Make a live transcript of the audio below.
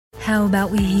How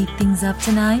about we heat things up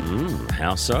tonight?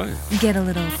 How so? Get a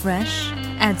little fresh,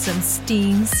 add some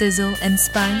steam, sizzle, and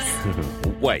spice.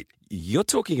 Wait, you're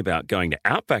talking about going to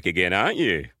Outback again, aren't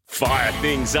you? Fire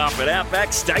things up at Outback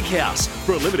Steakhouse.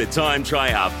 For a limited time,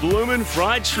 try our bloomin'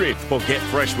 fried shrimp or get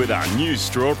fresh with our new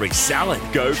strawberry salad.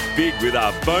 Go big with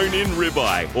our bone-in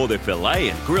ribeye or the filet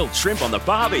and grilled shrimp on the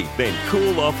barbie. Then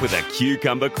cool off with a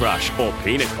cucumber crush or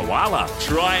peanut koala.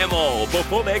 Try them all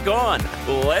before they're gone.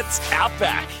 Let's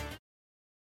Outback.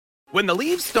 When the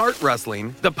leaves start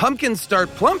rustling, the pumpkins start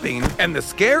plumping, and the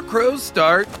scarecrows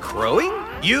start crowing,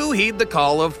 you heed the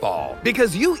call of fall,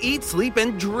 because you eat, sleep,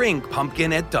 and drink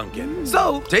pumpkin at Dunkin'.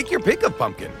 So, take your pick of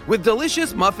pumpkin, with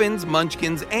delicious muffins,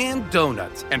 munchkins, and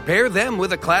donuts, and pair them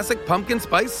with a classic pumpkin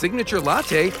spice signature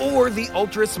latte or the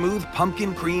ultra-smooth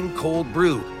pumpkin cream cold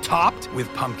brew, topped with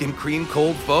pumpkin cream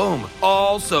cold foam,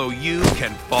 all so you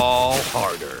can fall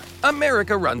harder.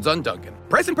 America runs on Dunkin'.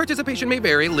 Price and participation may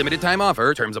vary. Limited time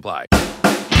offer. Terms apply.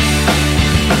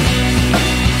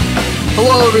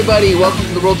 Hello, everybody. Welcome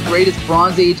to the world's greatest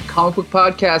Bronze Age comic book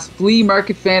podcast, Flea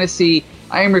Market Fantasy.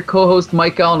 I am your co-host,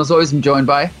 Mike L, and as always, I'm joined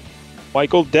by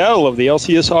Michael Dell of the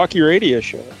LCS Hockey Radio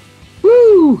Show.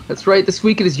 Woo! That's right. This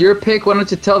week it is your pick. Why don't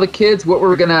you tell the kids what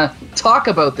we're going to talk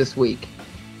about this week?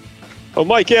 Well,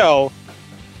 Mike L,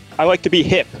 I like to be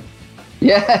hip.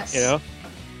 Yes. You know?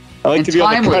 I like to be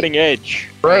on the cutting edge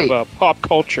of pop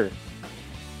culture.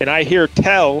 And I hear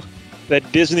tell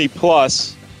that Disney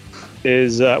Plus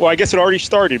is, well, I guess it already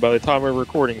started by the time we're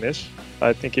recording this.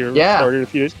 I think it started a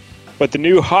few days. But the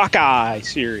new Hawkeye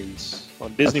series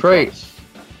on Disney Plus.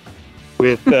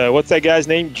 With, what's that guy's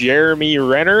name? Jeremy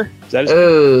Renner? Is that his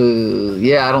name?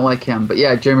 Yeah, I don't like him. But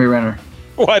yeah, Jeremy Renner.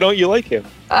 Why don't you like him?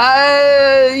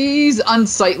 He's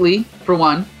unsightly, for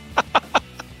one.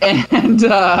 And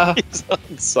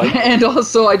and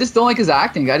also, I just don't like his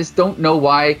acting. I just don't know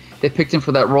why they picked him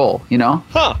for that role, you know?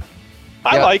 Huh.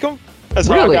 I like him as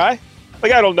Hawkeye.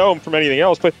 Like, I don't know him from anything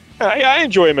else, but I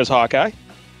enjoy him as Hawkeye.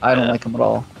 I don't like him at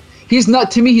all. He's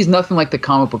not, to me, he's nothing like the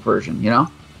comic book version, you know?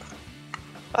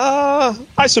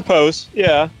 I suppose,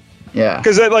 yeah. Yeah.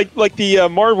 Because like the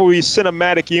Marvel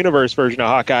Cinematic Universe version of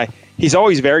Hawkeye, he's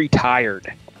always very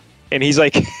tired. And he's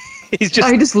like, he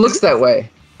just looks that way.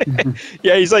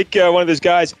 Yeah, he's like one of those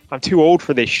guys, I'm too old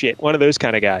for this shit. One of those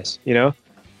kind of guys, you know?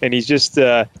 And he's just,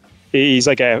 he's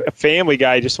like a family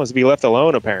guy. He just wants to be left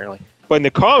alone, apparently. But in the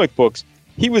comic books,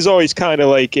 he was always kind of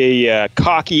like a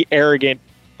cocky, arrogant,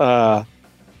 right?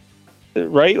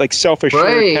 Like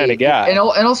self-assured kind of guy. And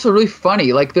also really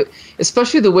funny. Like,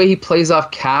 especially the way he plays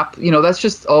off Cap. You know, that's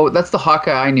the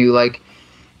Hawkeye I knew. Like,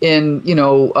 in, you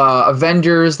know,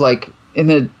 Avengers, like, in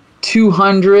the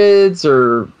 200s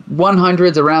or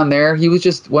 100s, around there, he was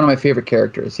just one of my favorite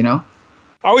characters, you know?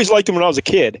 I always liked him when I was a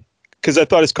kid because I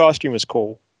thought his costume was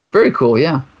cool. Very cool,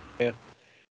 yeah. Yeah.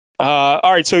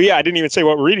 All right, so yeah, I didn't even say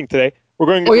what we're reading today. We're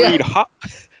going to read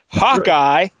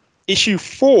Hawkeye issue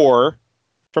 4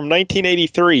 from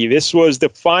 1983. This was the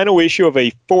final issue of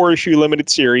a 4-issue limited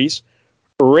series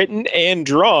written and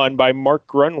drawn by Mark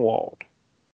Grunwald.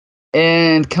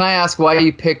 And can I ask why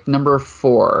you picked number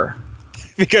 4?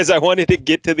 Because I wanted to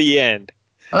get to the end.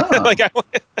 Oh.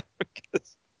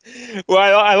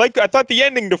 I thought the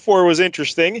ending to 4 was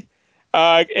interesting.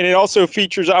 And it also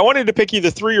features, I wanted to pick either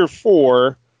 3 or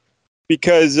 4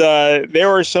 because there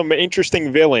are some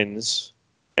interesting villains,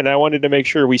 and I wanted to make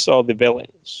sure we saw the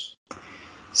villains.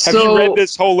 Have you read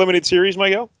this whole limited series,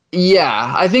 Miguel?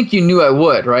 Yeah, I think you knew I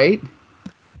would, right?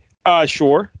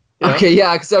 Sure. Yeah. Okay,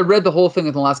 yeah, because I read the whole thing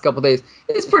in the last couple of days.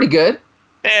 It's pretty good.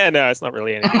 No, it's not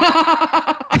really anything.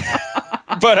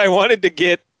 But I wanted to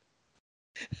get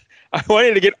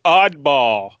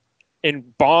Oddball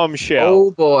and Bombshell.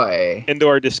 Oh boy! Into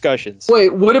our discussions.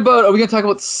 Wait, what about? Are we gonna talk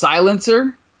about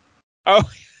Silencer? Oh,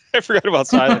 I forgot about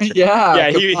Silencer.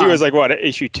 Yeah. He was like what,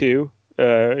 issue 2?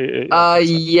 Yeah.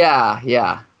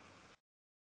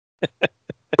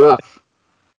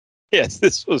 Yes,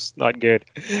 this was not good.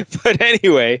 But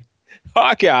anyway,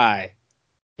 Hawkeye.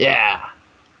 Yeah.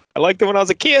 I liked it when I was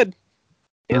a kid.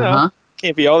 You know,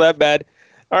 can't be all that bad.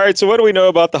 All right, so what do we know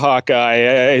about the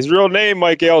Hawkeye? His real name,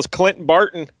 Michael, is Clint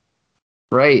Barton.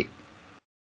 Right.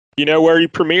 You know where he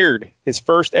premiered? His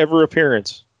first ever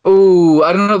appearance. Oh,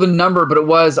 I don't know the number, but it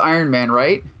was Iron Man,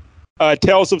 right?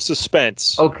 Tales of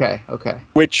Suspense. Okay.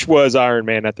 Which was Iron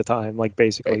Man at the time, like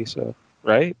basically, so,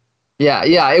 right? Yeah,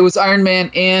 it was Iron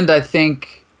Man and I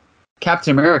think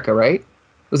Captain America, right?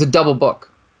 It was a double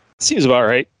book. Seems about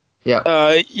right.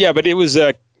 Yeah. Yeah, but it was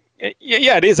it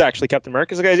is actually Captain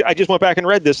America. I just went back and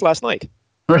read this last night.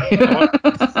 Right.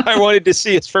 I wanted to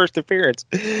see his first appearance.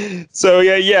 So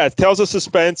yeah, Tales of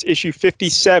Suspense, issue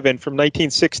 57 from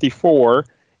 1964.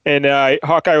 And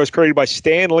Hawkeye was created by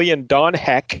Stan Lee and Don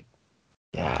Heck.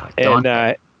 Yeah.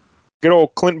 And good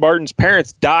old Clint Barton's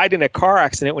parents died in a car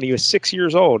accident when he was 6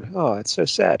 years old. Oh, that's so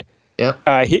sad.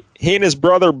 Yep. He and his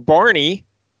brother Barney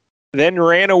then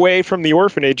ran away from the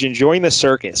orphanage and joined the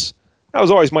circus. That was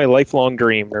always my lifelong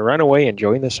dream, to run away and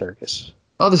join the circus.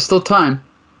 Oh, there's still time.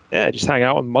 Yeah, just hang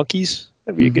out with monkeys.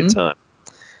 That'd be a good time.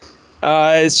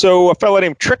 So a fellow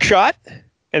named Trickshot,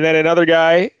 and then another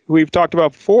guy who we've talked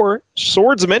about before,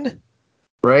 Swordsman.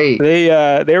 Right. They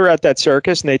were at that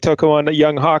circus, and they took on a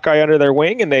young Hawkeye under their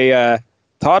wing, and they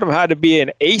taught him how to be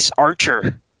an ace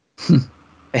archer.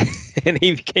 And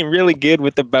he became really good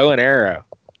with the bow and arrow.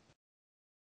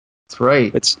 That's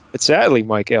right. But sadly,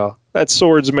 Michael, that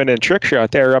Swordsman and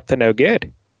Trickshot, they were up to no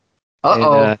good.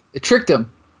 Uh-oh. It tricked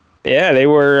him. Yeah, they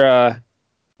were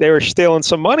stealing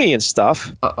some money and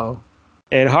stuff. Uh-oh.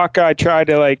 And Hawkeye tried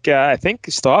to, I think,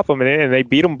 stop them, and they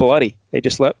beat him bloody. They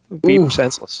just beat him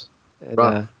senseless and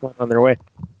went on their way.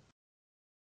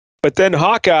 But then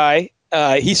Hawkeye,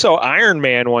 he saw Iron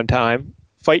Man one time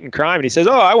fighting crime, and he says,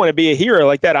 "Oh, I want to be a hero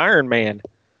like that Iron Man."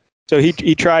 So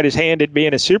he tried his hand at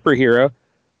being a superhero,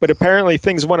 but apparently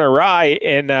things went awry,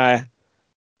 and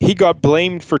he got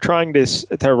blamed for trying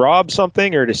to rob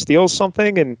something or to steal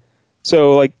something, and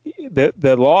so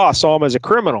the law saw him as a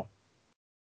criminal.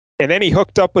 And then he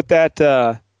hooked up with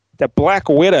that Black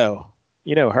Widow.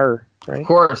 You know her, right? Of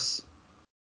course.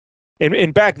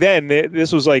 And back then,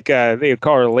 this was they would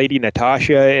call her Lady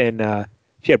Natasha, and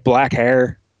she had black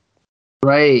hair.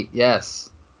 Right,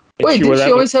 yes. And Wait, did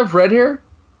she always have red hair?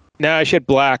 No, she had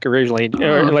black originally,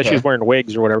 unless she was wearing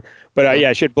wigs or whatever. But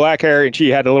yeah, she had black hair, and she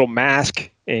had a little mask,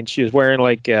 and she was wearing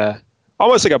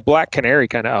almost like a Black Canary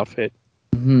kind of outfit.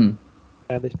 Mm-hmm.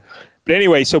 But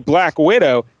anyway, so Black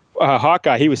Widow,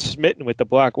 Hawkeye, he was smitten with the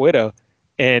Black Widow,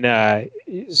 and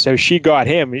so she got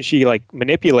him, and she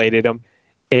manipulated him,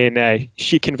 and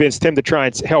she convinced him to try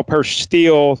and help her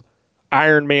steal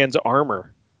Iron Man's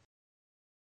armor.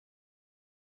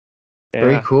 Yeah.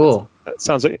 Very cool. That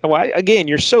sounds like, again,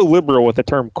 you're so liberal with the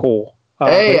term cool.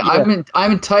 Hey,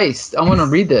 I'm enticed. I want to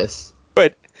read this.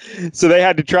 But so they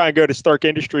had to try and go to Stark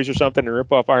Industries or something and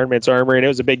rip off Iron Man's armor, and it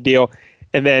was a big deal.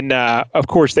 And then, of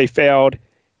course, they failed.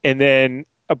 And then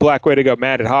a Black Widow got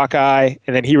mad at Hawkeye,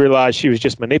 and then he realized she was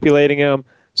just manipulating him.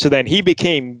 So then he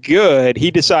became good.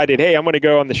 He decided, hey, I'm going to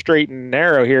go on the straight and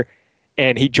narrow here,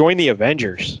 and he joined the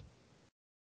Avengers.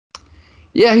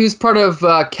 Yeah, he was part of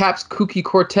Cap's kooky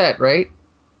quartet, right?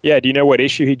 Yeah, do you know what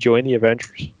issue he joined the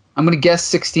Avengers? I'm going to guess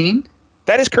 16.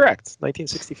 That is correct,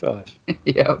 1965.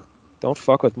 Yeah. Don't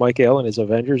fuck with Mike L and his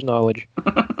Avengers knowledge.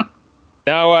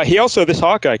 Now, this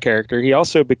Hawkeye character, he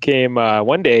also became,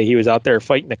 one day he was out there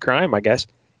fighting a crime, I guess,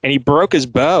 and he broke his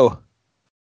bow.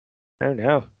 Oh,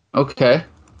 no. Okay.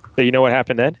 So you know what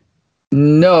happened then?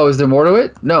 No, is there more to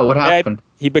it? No, what happened?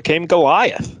 He became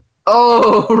Goliath.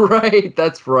 Oh, right.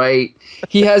 That's right.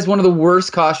 He has one of the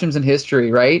worst costumes in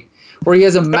history, right? Where he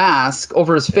has a mask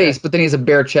over his face, but then he has a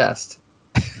bare chest.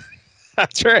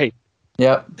 That's right.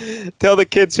 Yep. Tell the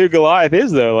kids who Goliath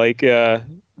is, though.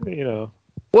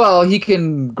 Well, he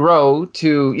can grow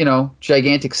to,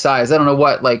 gigantic size. I don't know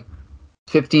what,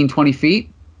 15, 20 feet?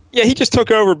 Yeah, he just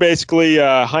took over basically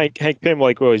Hank Pym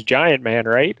was Giant Man,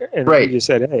 right? And right. He just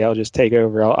said, hey, I'll just take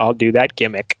over. I'll do that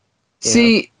gimmick.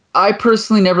 See, I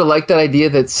personally never liked that idea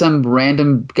that some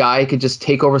random guy could just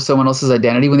take over someone else's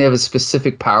identity when they have a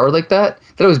specific power like that.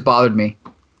 That always bothered me.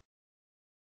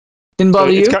 Didn't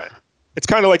bother you? It's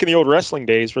kind of like in the old wrestling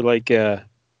days where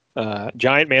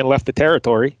Giant Man left the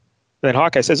territory. And then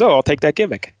Hawkeye says, I'll take that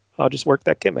gimmick. I'll just work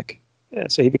that gimmick. Yeah,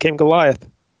 so he became Goliath.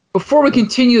 Before we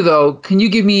continue, though, can you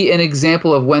give me an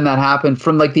example of when that happened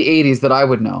from the 80s that I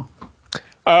would know?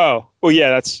 Oh, well,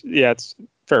 it's a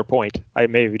fair point. I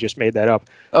maybe just made that up.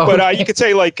 Oh, but okay. You could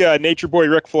say Nature Boy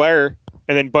Ric Flair,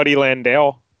 and then Buddy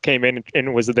Landale came in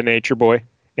and was the Nature Boy,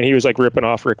 and he was ripping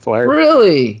off Ric Flair.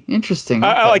 Really? Interesting.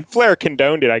 Okay. Flair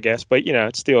condoned it, I guess, but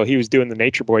it's still, he was doing the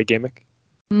Nature Boy gimmick,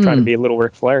 trying to be a little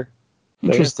Ric Flair.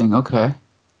 Interesting. Okay.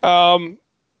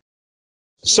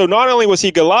 So not only was he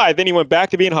Goliath, then he went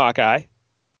back to being Hawkeye.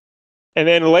 And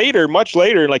then later, much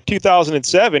later, in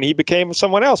 2007, he became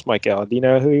someone else, Michael. Do you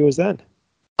know who he was then?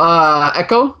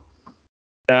 Echo?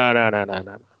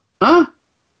 No. Huh?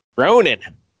 Ronin.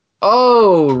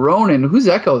 Oh, Ronin. Who's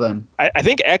Echo then? I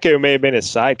think Echo may have been his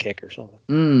sidekick or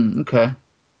something. Okay.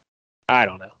 I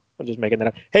don't know. I'm just making that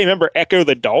up. Hey, remember Echo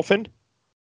the Dolphin?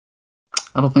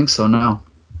 I don't think so, no.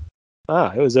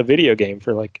 It was a video game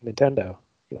for Nintendo.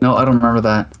 No, I don't remember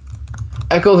that.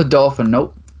 Echo the Dolphin,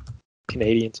 nope.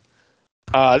 Canadians.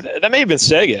 That may have been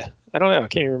Sega. I don't know. I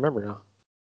can't even remember now.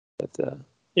 But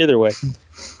either way.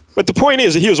 But the point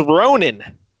is, he was Ronin.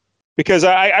 because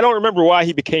I don't remember why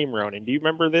he became Ronin. Do you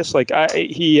remember this? Like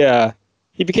he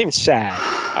became sad.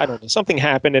 I don't know. Something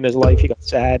happened in his life. He got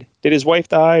sad. Did his wife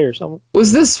die or something?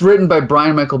 Was this written by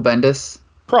Brian Michael Bendis?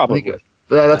 Probably.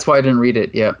 That's why I didn't read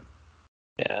it. Yeah.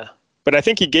 Yeah. But I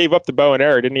think he gave up the bow and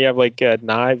arrow. Didn't he have like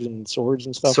knives and swords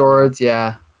and stuff? Swords,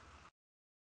 yeah.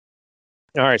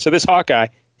 All right. So this Hawkeye,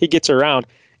 he gets around.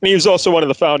 And he was also one of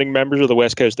the founding members of the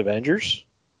West Coast Avengers.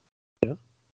 Yeah.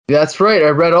 That's right. I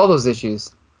read all those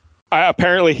issues.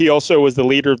 Apparently, he also was the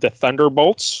leader of the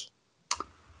Thunderbolts.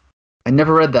 I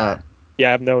never read that. Yeah,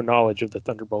 I have no knowledge of the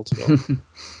Thunderbolts at all.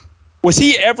 Was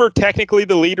he ever technically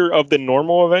the leader of the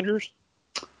normal Avengers?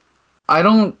 I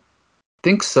don't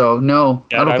think so. No,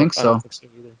 yeah, I don't think so. I don't think so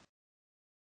either.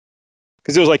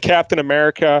 Because it was like Captain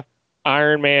America,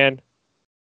 Iron Man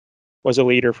was a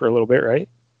leader for a little bit, right?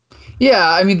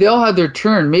 Yeah, I mean, they all had their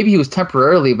turn. Maybe he was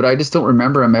temporarily, but I just don't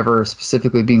remember him ever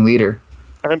specifically being leader.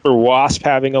 I remember Wasp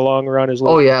having a long run as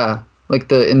well. Oh, yeah.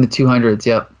 Like in the 200s,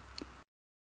 yep.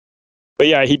 But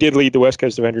yeah, he did lead the West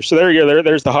Coast Avengers. So there you go.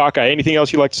 There's the Hawkeye. Anything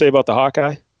else you'd like to say about the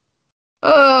Hawkeye?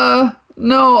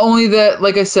 No, only that,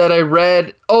 like I said, I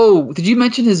read... Oh, did you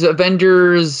mention his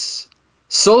Avengers...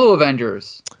 Solo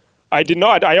Avengers? I did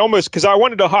not. I almost... Because I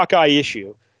wanted a Hawkeye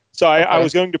issue. So I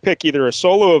was going to pick either a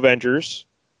Solo Avengers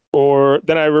or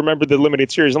then I remembered the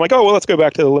limited series. I'm like, oh, well, let's go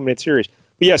back to the limited series.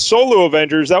 But yeah, Solo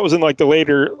Avengers, that was in like the late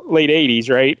 80s,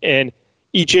 right? And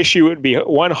each issue would be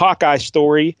one Hawkeye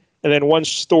story and then one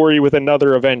story with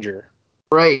another Avenger.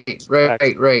 Right.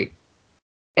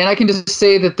 And I can just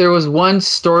say that there was one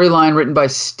storyline written by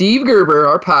Steve Gerber,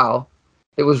 our pal.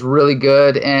 It was really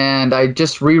good, and I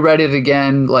just reread it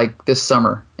again like this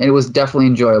summer, and it was definitely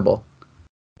enjoyable.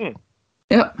 Yep.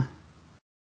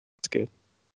 That's good.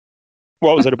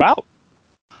 What was it about?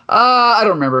 I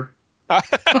don't remember.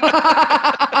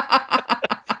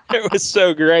 It was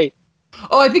so great.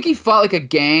 Oh, I think he fought like a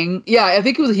gang. Yeah, I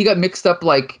think he got mixed up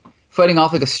like fighting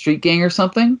off like a street gang or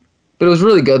something. But it was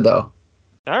really good though.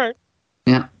 All right.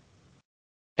 Yeah.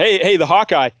 Hey, the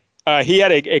Hawkeye. He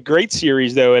had a great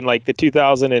series though in like the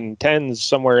 2010s,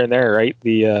 somewhere in there, right?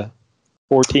 The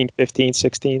 14, 15,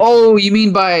 16. Oh, you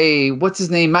mean by what's his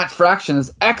name? Matt Fraction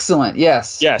is excellent.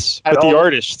 Yes. Yes, but the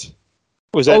artist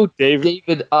was that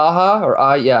David Aja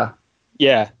or yeah.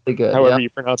 Yeah. Really good. However you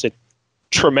pronounce it.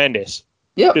 Tremendous.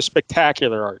 Yeah. Just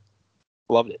spectacular art.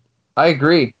 Loved it. I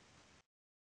agree.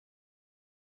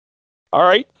 All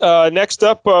right. Next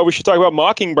up, we should talk about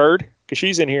Mockingbird because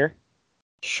she's in here.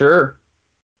 Sure.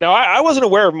 Now, I wasn't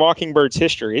aware of Mockingbird's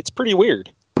history. It's pretty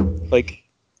weird. Like,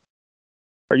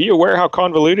 are you aware how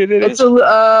convoluted it is?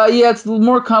 It's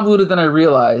more convoluted than I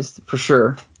realized, for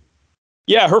sure.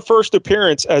 Yeah, her first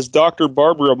appearance as Dr.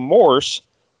 Barbara Morse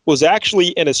was actually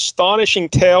in Astonishing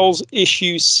Tales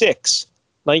issue 6,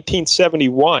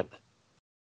 1971.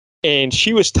 And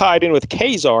she was tied in with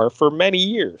Kazar for many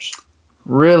years.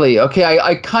 Really? Okay,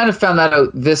 I kind of found that out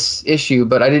this issue,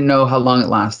 but I didn't know how long it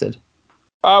lasted.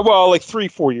 Well, like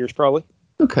 3-4 years probably.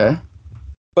 Okay.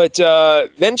 But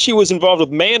then she was involved with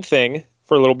Man-Thing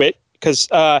for a little bit because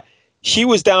she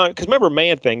was down. Because remember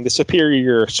Man-Thing, the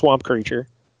superior swamp creature.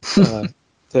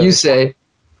 You say.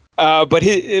 But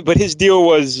his deal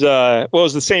was it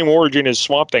was the same origin as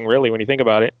Swamp Thing, really, when you think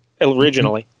about it.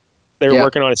 Originally, they were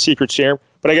working on a secret serum.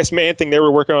 But I guess Man-Thing, they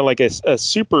were working on like a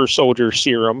super soldier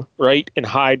serum, right? And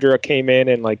Hydra came in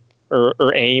and like or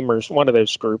AIM or one of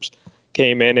those groups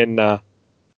came in and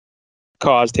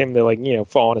caused him to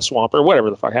fall in a swamp or whatever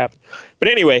the fuck happened. But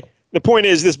anyway, the point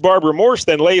is this Barbara Morse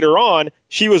then later on,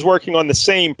 she was working on the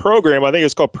same program. I think it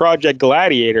was called Project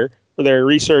Gladiator, where they're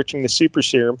researching the super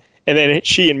serum. And then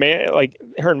she and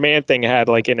her and Man-Thing had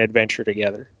like an adventure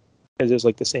together because it was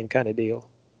like the same kind of deal.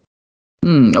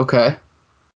 Okay.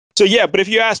 So yeah, but if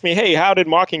you ask me, hey, how did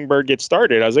Mockingbird get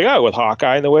started? I was like, with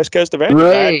Hawkeye and the West Coast Avengers.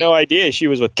 Right. I had no idea she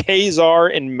was with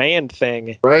Kazar and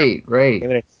Man-Thing. Right.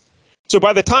 So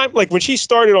by the time, like when she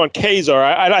started on Kazar,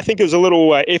 I think it was a little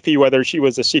iffy whether she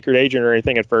was a secret agent or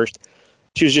anything at first.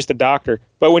 She was just a doctor.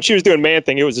 But when she was doing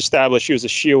Man-Thing, it was established she was a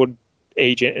S.H.I.E.L.D.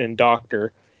 agent and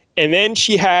doctor. And then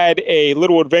she had a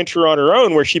little adventure on her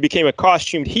own where she became a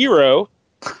costumed hero.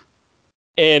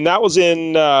 And that was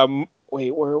in,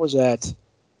 where was that?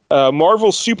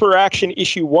 Marvel Super Action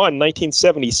Issue 1,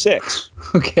 1976.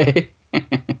 Okay.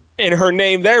 And her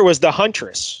name there was the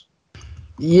Huntress.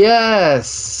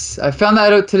 Yes. I found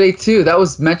that out today, too. That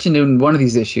was mentioned in one of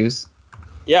these issues.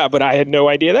 Yeah, but I had no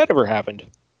idea that ever happened.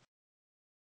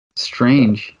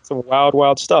 Strange. Some wild,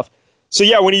 wild stuff. So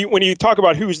yeah, when you talk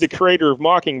about who's the creator of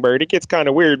Mockingbird, it gets kind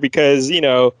of weird because,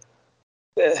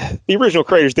 the original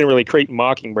creators didn't really create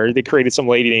Mockingbird. They created some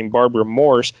lady named Barbara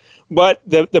Morse. But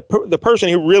the person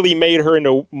who really made her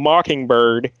into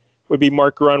Mockingbird would be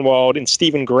Mark Grunwald, and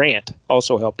Stephen Grant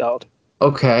also helped out.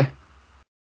 Okay.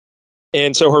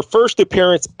 And so her first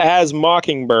appearance as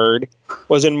Mockingbird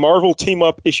was in Marvel Team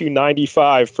Up issue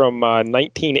 95 from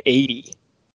 1980.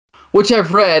 Which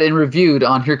I've read and reviewed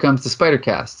on Here Comes the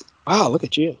Spider-Cast. Wow, look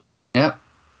at you. Yep.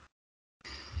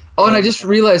 Oh, and I just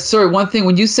realized, sorry, one thing.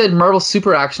 When you said Marvel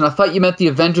Super Action, I thought you meant the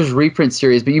Avengers reprint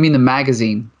series, but you mean the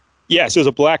magazine. Yes, it was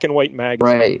a black and white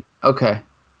magazine. Right. Okay.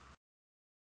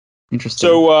 Interesting.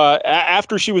 So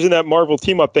after she was in that Marvel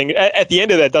Team-Up thing, at the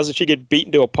end of that, doesn't she get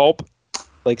beaten to a pulp?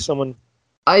 Like someone...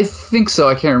 I think so.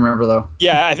 I can't remember, though.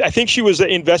 Yeah, I think she was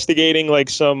investigating like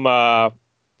some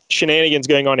shenanigans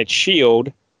going on at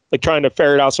S.H.I.E.L.D., like trying to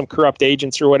ferret out some corrupt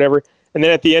agents or whatever. And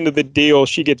then at the end of the deal,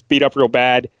 she gets beat up real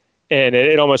bad, and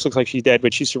it almost looks like she's dead,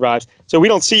 but she survives. So we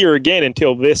don't see her again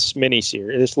until this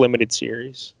miniseries, this limited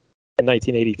series in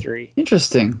 1983.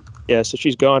 Interesting. Yeah, so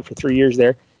she's gone for 3 years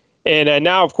there. And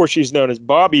now, of course, she's known as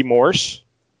Bobby Morse.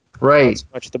 Right. Not so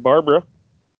much to Barbara.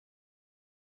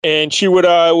 And she would,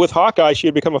 with Hawkeye, she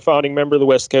had become a founding member of the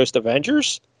West Coast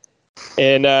Avengers.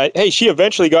 And, hey, she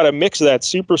eventually got a mix of that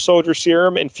Super Soldier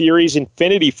Serum and Fury's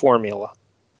Infinity Formula.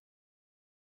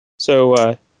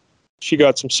 So she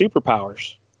got some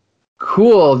superpowers.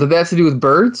 Cool. Did that have to do with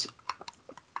birds?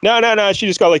 No. She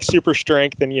just got, like, super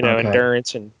strength and,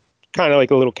 endurance and kind of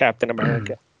like a little Captain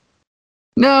America.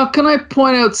 Now, can I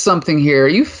point out something here? Are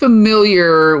you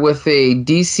familiar with a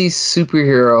DC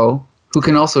superhero who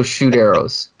can also shoot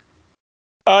arrows?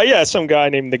 Yeah, some guy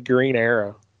named the Green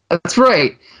Arrow. That's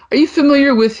right. Are you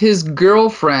familiar with his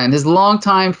girlfriend, his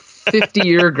longtime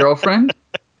 50-year girlfriend?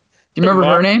 Do you remember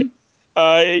her name?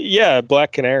 Yeah,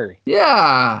 Black Canary.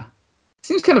 Yeah.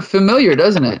 Seems kind of familiar,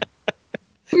 doesn't it?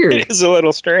 Weird. It is a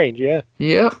little strange, yeah.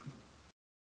 Yep.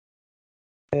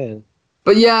 Man.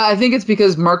 But yeah, I think it's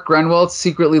because Mark Grunwald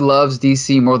secretly loves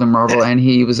DC more than Marvel, and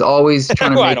he was always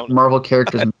trying to make Marvel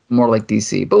characters more like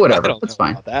DC. But whatever, that's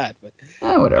fine. About that, but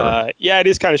whatever. Yeah, it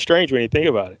is kind of strange when you think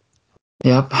about it.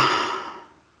 Yep.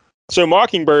 So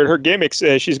Mockingbird, her gimmicks,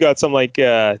 she's got some like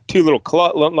two little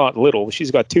not little. She's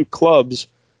got two clubs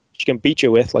she can beat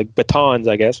you with, like batons,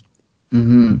 I guess.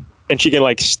 Mm-hmm. And she can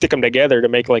like stick them together to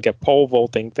make like a pole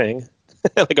vaulting thing,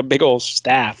 like a big old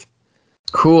staff.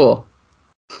 Cool.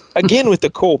 Again with the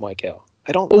cool, Michael.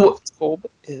 I don't know if it's cool,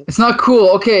 but it's not cool.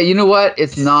 Okay, you know what?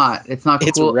 It's not. It's not cool.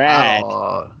 It's rad.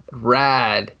 Oh,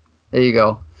 rad. There you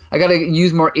go. I got to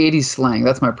use more 80s slang.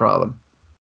 That's my problem.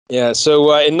 Yeah, so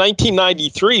in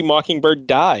 1993, Mockingbird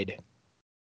died.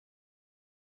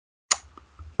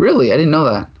 Really? I didn't know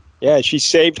that. Yeah, she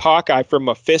saved Hawkeye from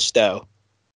Mephisto.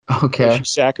 Okay. She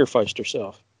sacrificed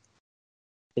herself.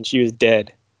 And she was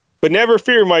dead. But never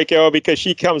fear, Michael, because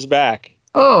she comes back.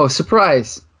 Oh,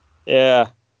 surprise. Yeah.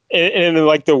 And in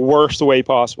like the worst way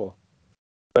possible.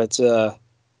 But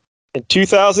in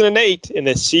 2008, in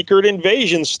the Secret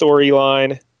Invasion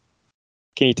storyline,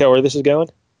 can you tell where this is going?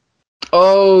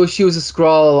 Oh, she was a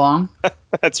Skrull along?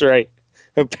 That's right.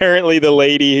 Apparently the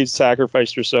lady who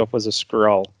sacrificed herself was a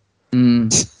Skrull.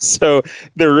 Mm. So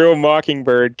the real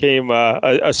Mockingbird came,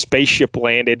 a spaceship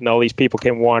landed, and all these people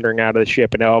came wandering out of the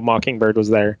ship, and Mockingbird was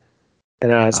there.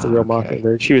 And it's the real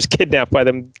Mockingbird. She was kidnapped by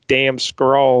them damn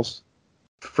Skrulls.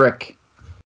 Frick.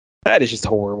 That is just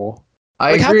horrible.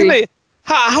 I agree.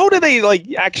 How do they like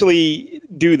actually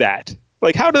do that?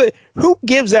 Like, who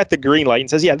gives that the green light and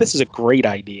says, yeah, this is a great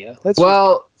idea?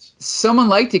 Someone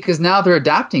liked it because now they're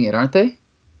adapting it, aren't they?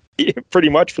 Yeah, pretty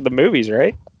much for the movies,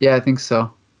 right? Yeah, I think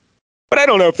so. But I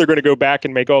don't know if they're going to go back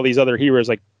and make all these other heroes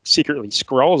like secretly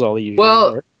Skrulls all these years.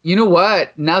 Well, you know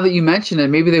what? Now that you mention it,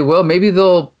 maybe they will. Maybe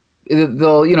they'll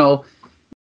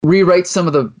rewrite some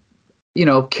of the,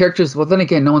 characters. Well, then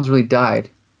again, no one's really died.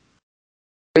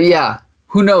 But yeah,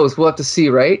 who knows? We'll have to see,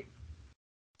 right?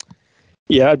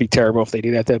 Yeah, it'd be terrible if they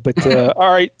do that. But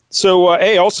all right. So,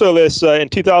 hey, also this in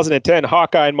 2010,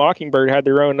 Hawkeye and Mockingbird had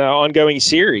their own ongoing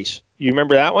series. You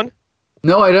remember that one?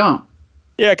 No, I don't.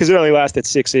 Yeah, because it only lasted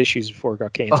 6 issues before it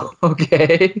got canceled. Oh,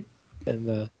 okay.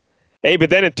 And hey, but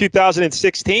then in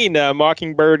 2016,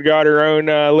 Mockingbird got her own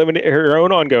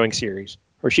ongoing series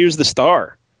where she was the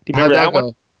star. Do you remember that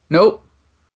one? Nope.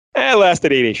 It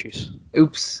lasted 8 issues.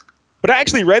 Oops. But I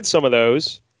actually read some of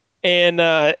those, and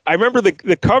I remember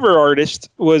the cover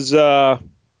artist was I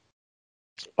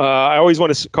always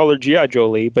want to call her G.I.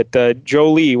 Jolie, but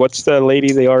Jolie, what's the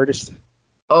lady, the artist?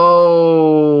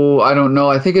 Oh, I don't know.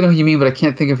 I think I know who you mean, but I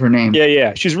can't think of her name.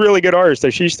 Yeah. She's a really good artist, though.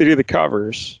 She used to do the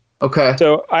covers. Okay.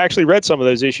 So I actually read some of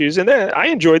those issues, and then I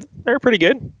enjoyed them. They were pretty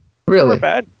good. Really? They weren't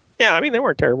bad. Yeah, I mean, they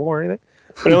weren't terrible or anything.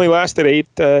 But it only lasted eight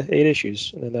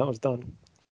issues, and then that was done.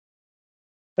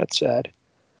 That's sad.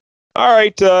 All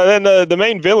right, then the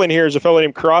main villain here is a fellow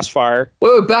named Crossfire.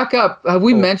 Wait, back up. Have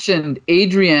we mentioned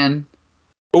Adrian?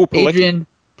 Oh, Adrian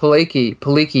Palicki.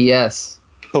 Palicki, yes.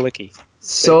 Palicki.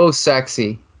 So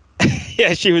sexy.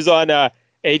 Yeah, she was on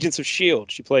Agents of S.H.I.E.L.D.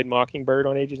 She played Mockingbird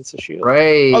on Agents of S.H.I.E.L.D.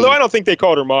 Right. Although I don't think they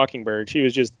called her Mockingbird. She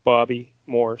was just Bobby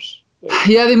Morse.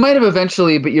 Yeah, they might have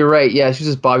eventually, but you're right. Yeah, she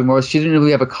was just Bobby Morse. She didn't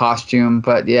really have a costume,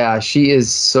 but yeah, she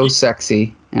is so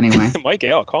sexy. Anyway.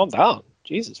 Michael, calm down.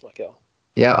 Jesus, Michael.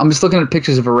 Yeah, I'm just looking at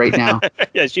pictures of her right now.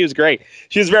 Yeah, she was great.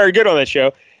 She was very good on that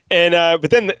show. And but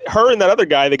then her and that other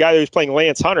guy, the guy that was playing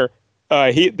Lance Hunter,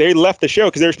 they left the show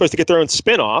because they were supposed to get their own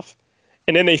spin-off.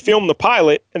 And then they filmed the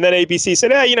pilot, and then ABC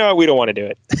said, you know what, we don't want to do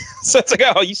it. So it's like,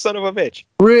 oh, you son of a bitch.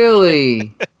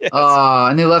 Really? Yes.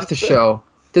 And they left the show.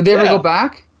 Did they ever go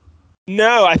back?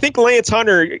 No, I think Lance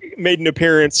Hunter made an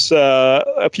appearance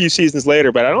a few seasons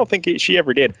later, but I don't think she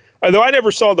ever did. Although I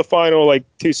never saw the final,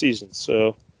 2 seasons,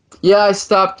 so... Yeah, I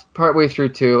stopped partway through,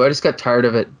 too. I just got tired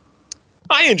of it.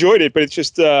 I enjoyed it, but it's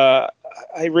just...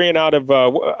 I ran out of...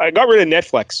 I got rid of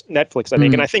Netflix, I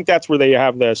think, and I think that's where they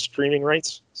have the streaming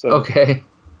rights. So okay.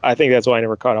 I think that's why I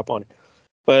never caught up on it.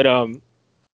 But,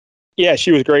 yeah,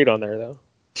 she was great on there, though.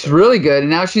 She's really good,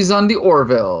 and now she's on The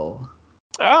Orville.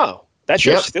 Oh, that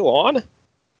show's still on?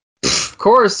 Of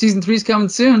course, season 3's coming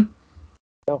soon.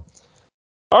 Oh.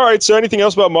 All right, so anything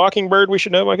else about Mockingbird we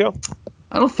should know, Michael?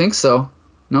 I don't think so.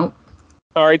 Nope.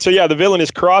 All right, so yeah, the villain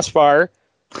is Crossfire,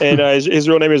 and his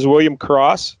real name is William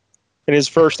Cross, and his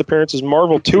first appearance is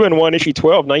Marvel 2-in-1, issue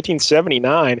 12,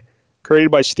 1979,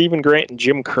 created by Stephen Grant and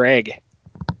Jim Craig.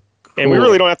 And we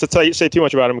really don't have to say too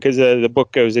much about him because the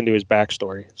book goes into his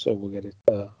backstory, so we'll get it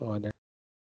on there.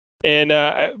 And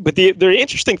but the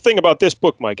interesting thing about this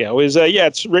book, Michael, is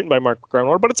it's written by Mark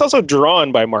Grunwald, but it's also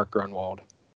drawn by Mark Grunwald.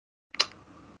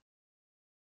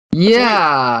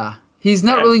 Yeah, he's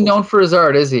not really known for his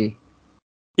art, is he?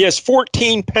 He has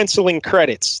 14 penciling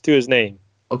credits to his name.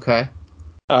 Okay.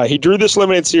 He drew this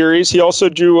limited series. He also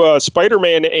drew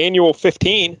Spider-Man Annual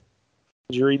 15.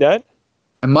 Did you read that?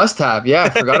 I must have. Yeah, I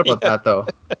forgot about that, though.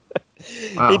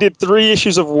 Wow. He did 3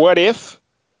 issues of What If.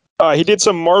 He did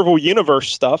some Marvel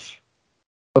Universe stuff.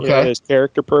 Okay. His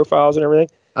character profiles and everything.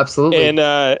 Absolutely.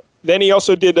 And then he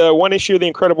also did 1 issue of The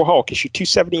Incredible Hulk, issue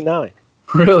 279.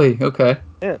 Really? Okay.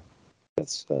 Yeah.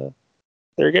 That's there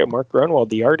you go, Mark Grunwald,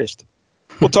 the artist.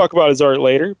 We'll talk about his art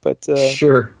later, but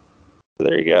sure.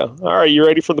 There you go. All right, you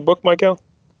ready for the book, Michael?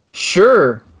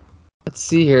 Sure. Let's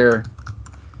see here.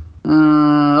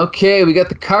 Okay, we got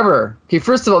the cover. Okay,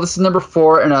 first of all, this is number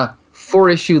 4 in a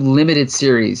 4-issue limited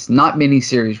series, not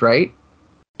mini-series, right?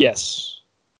 Yes.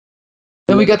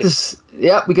 Then we got this.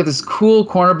 Yeah, we got this cool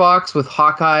corner box with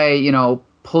Hawkeye,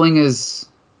 pulling his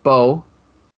bow,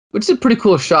 which is a pretty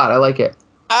cool shot. I like it.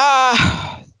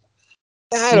 I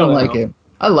don't like it.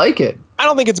 I like it. I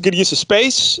don't think it's a good use of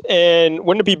space. And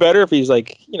wouldn't it be better if he's at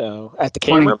the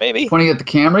camera, maybe? Pointing at the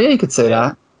camera? Yeah, you could say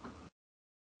that.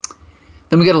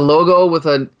 Then we got a logo with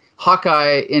a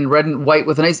Hawkeye in red and white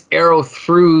with a nice arrow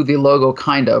through the logo,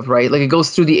 kind of, right? Like it goes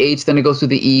through the H, then it goes through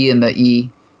the E and the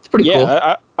E. It's pretty cool.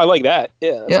 Yeah, I like that.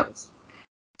 Yeah. Yep. Nice.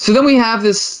 So then we have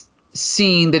this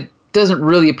scene that doesn't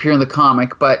really appear in the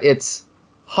comic, but it's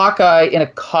Hawkeye in a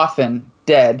coffin,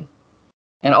 dead,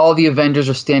 and all the Avengers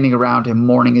are standing around him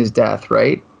mourning his death,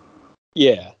 right?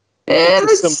 Yeah. And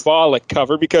it's a symbolic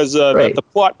cover because the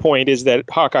plot point is that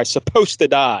Hawkeye's supposed to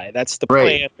die. That's the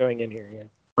plan going in here. Yeah.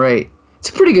 Right. It's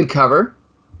a pretty good cover.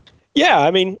 Yeah,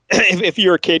 I mean, if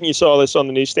you're a kid and you saw this on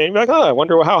the newsstand, you'd be like, oh, I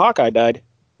wonder how Hawkeye died.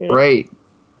 Right.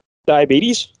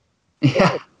 Diabetes?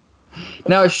 Yeah.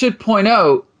 Now, I should point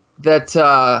out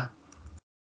that...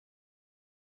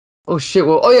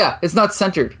 it's not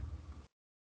centered.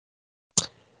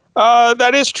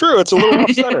 That is true. It's a little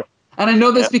off center. And I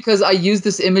know this because I used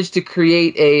this image to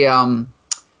create a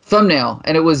thumbnail,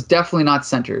 and it was definitely not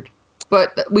centered.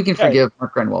 But we can forgive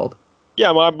Mark Grunwald. Yeah,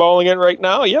 am I eyeballing it right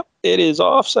now? Yep, it is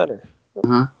off center.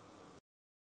 Uh-huh.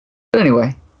 But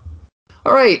anyway.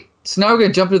 All right, so now we're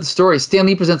going to jump into the story. Stan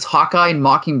Lee presents Hawkeye and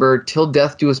Mockingbird, Till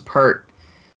Death Do Us Part.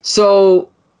 So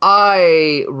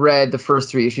I read the first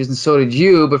 3 issues, and so did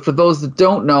you. But for those that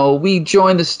don't know, we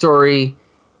joined the story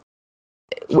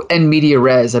in media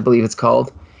res, I believe it's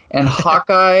called. And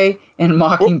Hawkeye and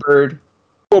Mockingbird.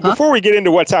 Well, before we get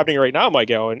into what's happening right now,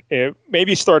 Michael, and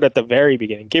maybe start at the very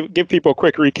beginning. Give people a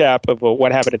quick recap of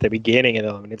what happened at the beginning of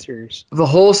the limited series. The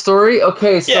whole story?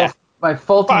 Okay, so my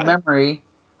faulty memory.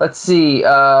 Let's see.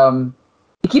 Hawkeye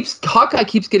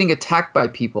keeps getting attacked by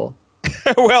people.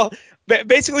 Well,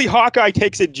 basically, Hawkeye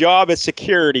takes a job as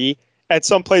security at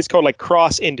some place called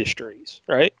Cross Industries,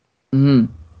 right? Mm-hmm.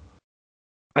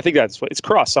 I think that's what it's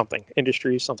Cross something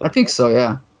Industries something. I think so.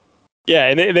 Yeah. Yeah,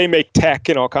 and they make tech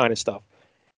and all kind of stuff.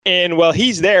 And while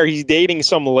he's there, he's dating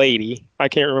some lady. I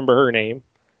can't remember her name,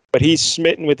 but he's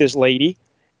smitten with this lady,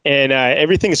 and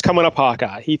everything is coming up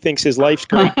Hawkeye. He thinks his life's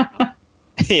great.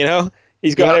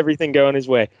 He's got everything going his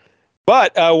way.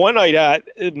 But one night,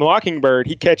 Mockingbird,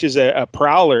 he catches a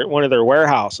prowler at one of their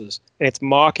warehouses, and it's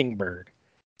Mockingbird.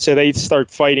 So they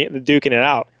start fighting, duking it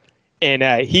out, and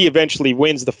he eventually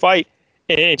wins the fight.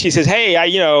 And she says, "Hey,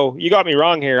 you got me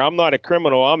wrong here. I'm not a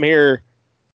criminal. I'm here,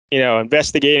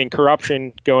 investigating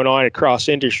corruption going on at Cross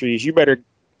Industries. You better,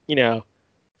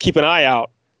 keep an eye out."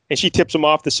 And she tips him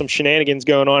off to some shenanigans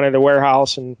going on at the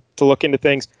warehouse and to look into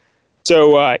things.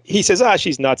 So he says,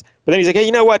 she's nuts. But then he's like, hey,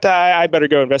 you know what? I better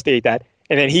go investigate that.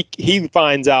 And then he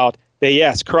finds out that,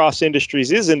 yes, Cross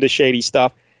Industries is into shady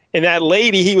stuff. And that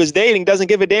lady he was dating doesn't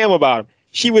give a damn about him.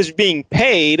 She was being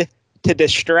paid to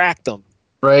distract him.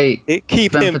 Right.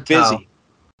 Keep him busy.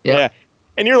 Yeah.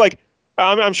 And you're like,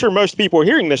 I'm sure most people are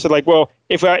hearing this. They're like, well,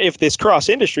 if this Cross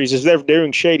Industries is they're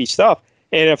doing shady stuff,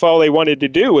 and if all they wanted to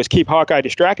do was keep Hawkeye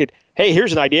distracted, hey,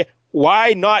 here's an idea.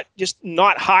 Why not just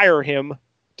not hire him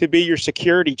to be your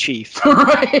security chief?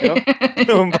 Right.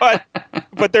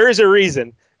 But there is a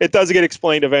reason. It does get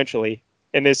explained eventually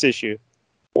in this issue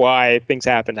why things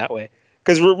happen that way.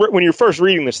 Because when you're first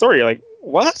reading the story, you're like,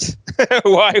 what?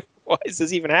 Why is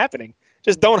this even happening?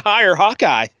 Just don't hire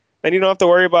Hawkeye. Then you don't have to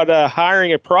worry about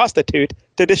hiring a prostitute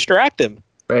to distract him.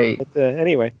 Right. But,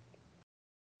 anyway.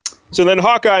 So then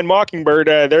Hawkeye and Mockingbird,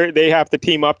 they have to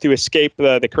team up to escape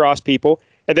the Cross people.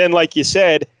 And then, like you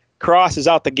said, Cross is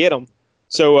out to get them.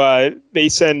 So they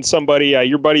send somebody,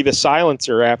 your buddy the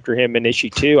Silencer, after him in issue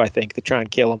 2, I think, to try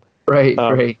and kill him. Right,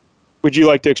 right. Would you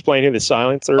like to explain who the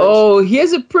Silencer is? Oh, he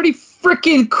has a pretty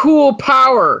freaking cool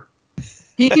power.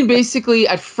 He can basically,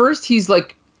 at first, he's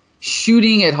like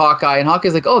shooting at Hawkeye, and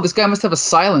Hawkeye's like, oh, this guy must have a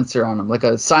silencer on him, like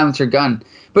a silencer gun.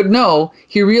 But no,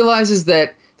 he realizes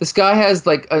that this guy has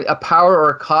like a power or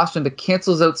a costume that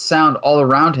cancels out sound all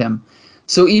around him.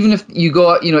 So even if you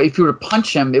go out, if you were to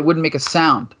punch him, it wouldn't make a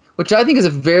sound, which I think is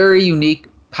a very unique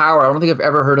power. I don't think I've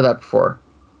ever heard of that before.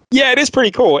 Yeah, it is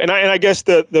pretty cool. And I guess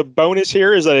the bonus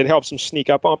here is that it helps him sneak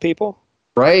up on people.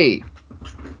 Right.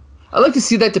 I'd like to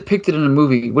see that depicted in a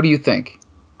movie. What do you think?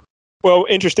 Well,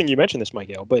 interesting you mentioned this,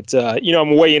 Miguel, but,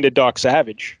 I'm way into Doc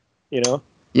Savage,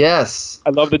 Yes. I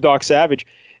love the Doc Savage.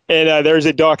 And there's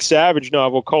a Doc Savage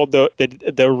novel called the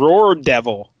Roar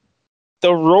Devil.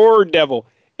 The Roar Devil.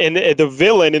 And the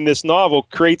villain in this novel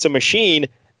creates a machine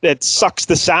that sucks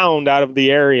the sound out of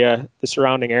the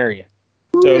surrounding area.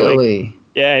 Really?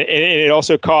 So, and it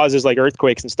also causes like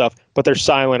earthquakes and stuff, but they're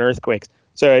silent earthquakes.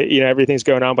 So, everything's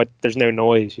going on, but there's no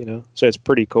noise, So it's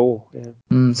pretty cool.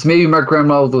 Yeah. So maybe Mark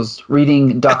Grenwald was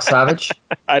reading Doc Savage?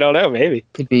 I don't know, maybe.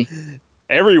 Could be.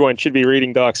 Everyone should be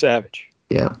reading Doc Savage.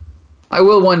 Yeah. I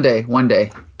will one day.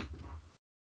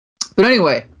 But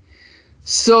anyway,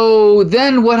 so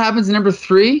then what happens in number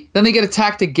 3? Then they get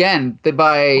attacked again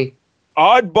by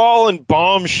Oddball and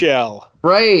Bombshell.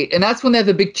 Right, and that's when they have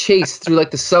the big chase through like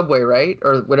the subway, right?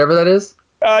 Or whatever that is?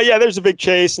 Yeah, there's a big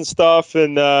chase and stuff,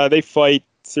 and they fight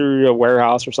through a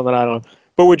warehouse or something, I don't know.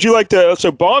 But would you like to...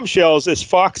 So Bombshell's this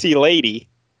foxy lady,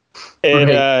 and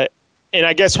right. And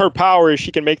I guess her power is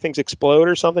she can make things explode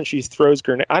or something. She throws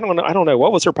grenades. I don't know.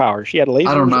 What was her power? She had lasers?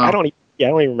 I don't know. I don't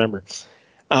even remember.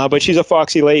 But she's a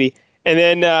foxy lady. And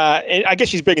then and I guess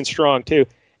she's big and strong, too.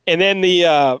 And then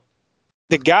the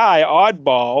guy,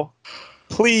 Oddball,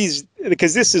 please,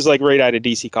 because this is like right out of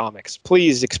DC Comics,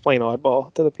 please explain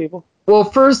Oddball to the people. Well,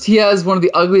 first, he has one of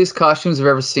the ugliest costumes I've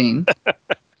ever seen.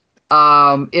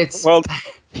 It's... Well,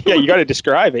 yeah, you got to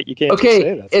describe it. You can't just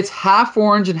say that. It's half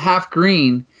orange and half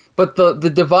green, but the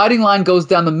dividing line goes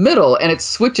down the middle, and it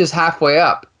switches halfway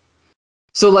up.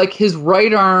 So, like, his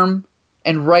right arm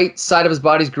and right side of his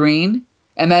body's green,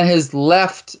 and then his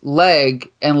left leg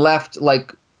and left,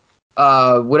 like,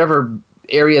 whatever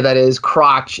area that is,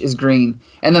 crotch is green.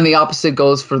 And then the opposite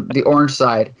goes for the orange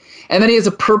side. And then he has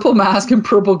a purple mask and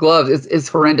purple gloves. It's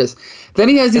horrendous. Then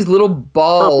he has these little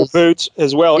balls. Purple boots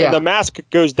as well. Yeah. And the mask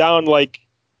goes down, like,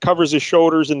 covers his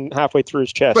shoulders and halfway through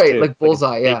his chest. Right, too. like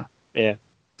bullseye, yeah. Yeah.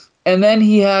 And then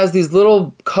he has these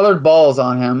little colored balls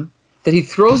on him that he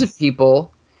throws at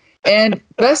people. And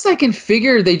best I can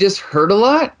figure, they just hurt a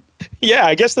lot. Yeah,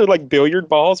 I guess they're like billiard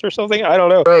balls or something. I don't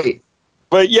know. Right.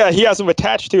 But yeah, he has them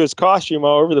attached to his costume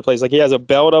all over the place. Like he has a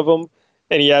belt of them,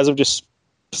 and he has them just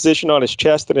positioned on his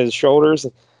chest and his shoulders.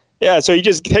 Yeah, so he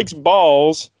just takes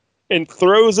balls and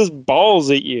throws his balls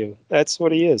at you. That's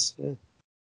what he is. Yeah.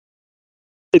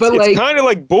 It's kind of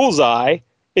like Bullseye,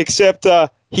 except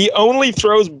He only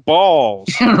throws balls.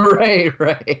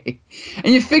 Right.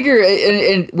 And you figure,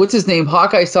 and what's his name?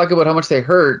 Hawkeye's talking about how much they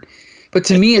hurt. But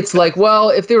to me, it's like, well,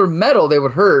 if they were metal, they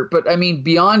would hurt. But I mean,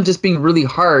 beyond just being really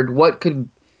hard, what could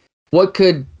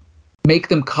make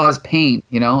them cause pain?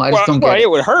 You know, I just don't get it. It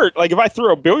would hurt. Like if I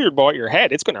throw a billiard ball at your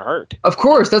head, it's going to hurt. Of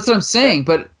course, that's what I'm saying.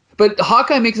 But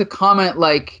Hawkeye makes a comment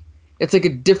like it's like a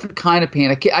different kind of pain.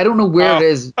 I don't know where it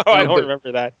is. I don't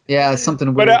remember that. Yeah, it's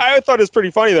something weird. But I thought it was pretty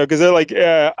funny though, because they're like,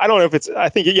 I don't know if it's. I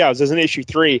think it was in issue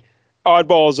 3.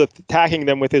 Oddball's attacking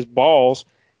them with his balls,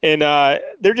 and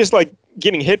they're just like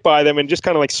getting hit by them and just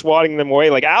kind of like swatting them away,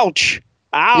 like ouch,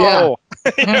 ow.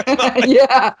 Yeah,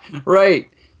 yeah, right.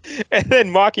 And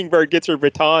then Mockingbird gets her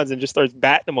batons and just starts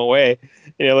batting them away,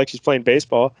 like she's playing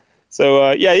baseball.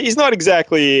 So he's not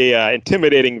exactly an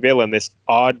intimidating villain, this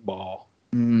Oddball.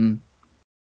 Mm-hmm.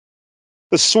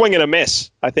 The swing and a miss,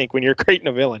 I think, when you're creating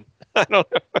a villain. I don't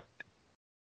know.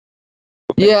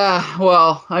 Yeah,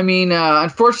 well, I mean,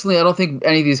 unfortunately, I don't think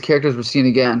any of these characters were seen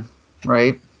again,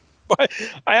 right? But,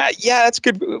 that's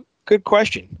a good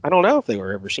question. I don't know if they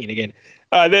were ever seen again.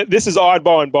 This is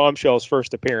Oddball and Bombshell's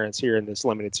first appearance here in this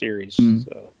limited series.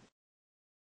 So,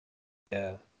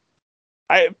 yeah.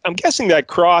 I'm guessing that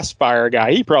Crossfire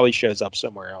guy, he probably shows up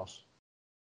somewhere else.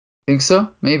 Think so?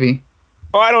 Maybe.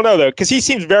 Oh, I don't know, though, because he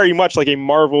seems very much like a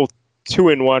Marvel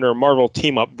 2-in-1 or Marvel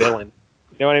team-up villain.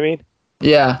 You know what I mean?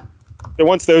 Yeah. So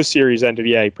once those series ended,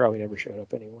 he probably never showed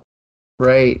up anymore.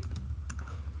 Right.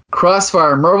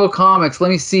 Crossfire, Marvel Comics. Let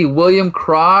me see. William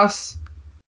Cross.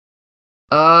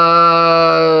 Hawkeye.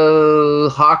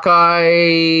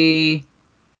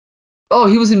 Oh,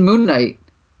 he was in Moon Knight.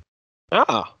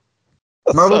 Ah.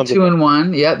 Marvel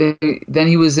 2-in-1. Yeah. Then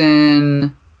he was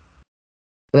in.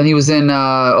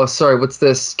 What's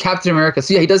this? Captain America.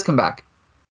 So yeah, he does come back.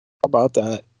 How about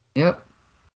that? Yep.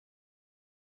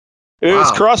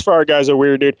 This Crossfire guy's a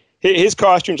weird dude. His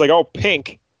costume's like all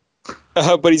pink,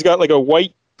 but he's got like a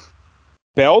white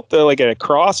belt, like a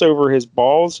cross over his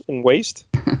balls and waist.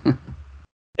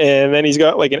 And then he's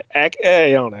got like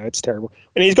I don't know, it's terrible.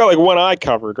 And he's got like one eye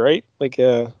covered, right? Like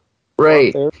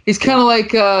right. He's kind of like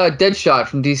Deadshot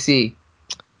from DC.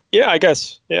 Yeah, I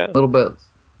guess. Yeah. A little bit.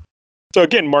 So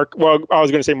again, I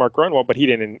was going to say Mark Grunwald, but he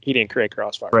didn't create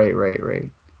Crossfire.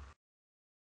 Right.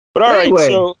 But all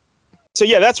right, so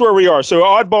yeah, that's where we are. So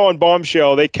Oddball and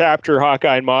Bombshell, they capture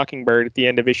Hawkeye and Mockingbird at the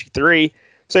end of issue 3.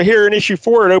 So here in issue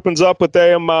 4, it opens up with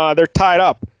them. They're tied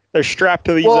up. They're strapped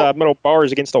to these metal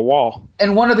bars against a wall.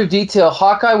 And one other detail: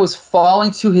 Hawkeye was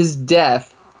falling to his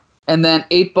death, and then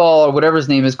 8-Ball or whatever his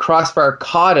name is, Crossfire,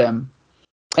 caught him,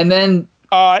 and then.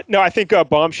 No, I think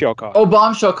Bombshell caught him. Oh,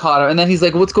 Bombshell caught him, and then he's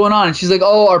like, "What's going on?" And she's like,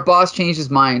 "Oh, our boss changed his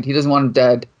mind. He doesn't want him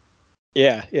dead."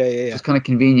 Yeah. It's kind of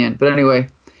convenient, but anyway.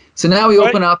 So now we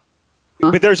open up.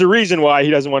 Huh? But there's a reason why he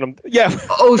doesn't want him. Yeah.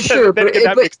 Oh, sure.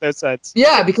 that makes no sense.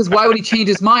 Yeah, because why would he change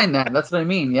his mind then? That's what I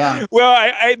mean. Yeah.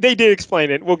 Well, they did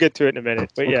explain it. We'll get to it in a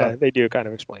minute, but yeah, they do kind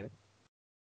of explain it.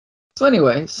 So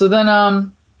anyway, so then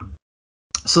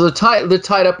so they're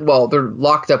tied up. Well, they're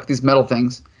locked up with these metal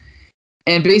things.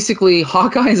 And basically,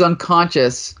 Hawkeye's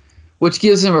unconscious, which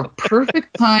gives him a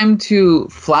perfect time to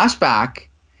flashback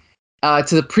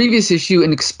to the previous issue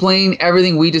and explain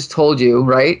everything we just told you,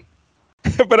 right?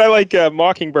 But I like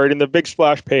Mockingbird in the big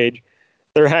splash page.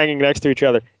 They're hanging next to each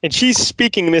other. And she's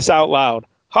speaking this out loud.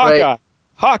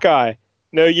 Hawkeye,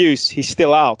 no use. He's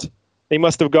still out. They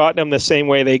must have gotten him the same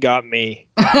way they got me.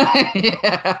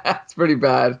 Yeah, it's pretty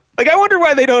bad. Like, I wonder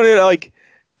why they don't,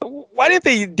 why didn't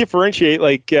they differentiate?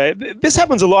 This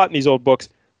happens a lot in these old books.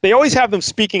 They always have them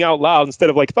speaking out loud instead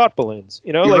of thought balloons.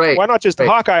 Right. Why not just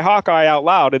Hawkeye out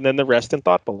loud and then the rest in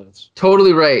thought balloons?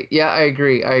 Totally right. Yeah, I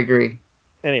agree.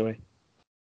 Anyway.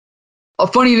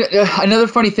 Another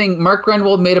funny thing, Mark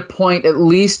Grunwald made a point at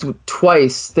least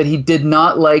twice that he did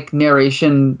not like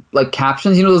narration,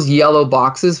 captions. You know those yellow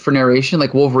boxes for narration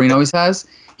like Wolverine always has?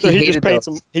 So he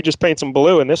just paints them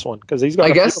blue in this one because he's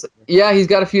got he's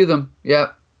got a few of them.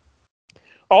 Yeah.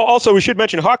 Also, we should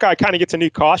mention Hawkeye kind of gets a new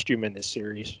costume in this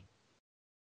series.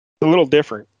 A little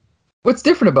different. What's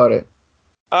different about it?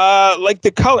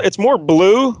 The color, it's more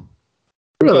blue.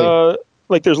 Really?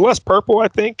 There's less purple, I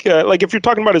think. If you're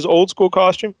talking about his old school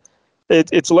costume,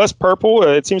 it's less purple.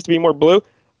 It seems to be more blue.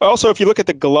 Also, if you look at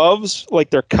the gloves,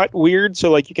 they're cut weird,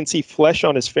 so you can see flesh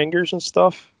on his fingers and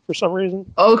stuff for some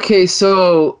reason. Okay,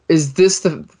 so is this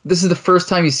is the first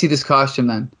time you see this costume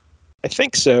then? I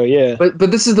think so, yeah. But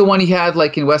this is the one he had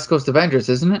in West Coast Avengers,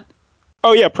 isn't it?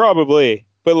 Oh yeah, probably.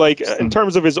 But in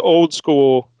terms of his old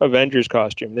school Avengers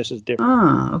costume, this is different.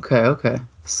 Ah, okay.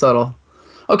 Subtle.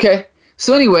 Okay.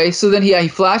 So anyway, then he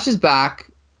flashes back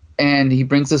and he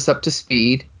brings us up to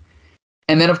speed.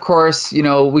 And then, of course,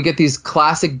 we get these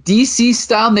classic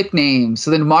DC-style nicknames.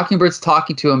 So then Mockingbird's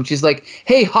talking to him. She's like,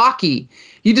 hey, Hockey,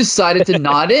 you decided to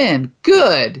nod in.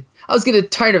 Good. I was getting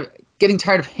tired of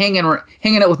hanging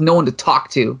out with no one to talk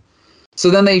to. So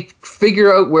then they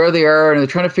figure out where they are, and they're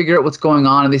trying to figure out what's going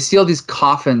on. And they see all these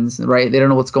coffins, right? They don't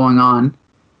know what's going on.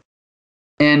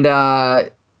 And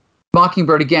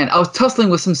Mockingbird, again, I was tussling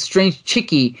with some strange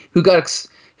chickie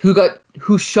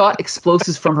who shot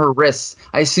explosives from her wrists.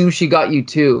 I assume she got you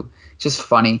too. Just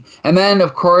funny. And then,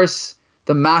 of course,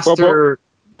 the master...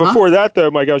 Before that,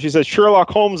 though, my gosh, she says, Sherlock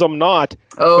Holmes, I'm not.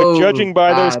 But judging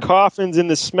by those coffins and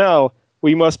the smell,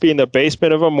 we must be in the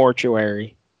basement of a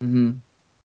mortuary. Mm-hmm.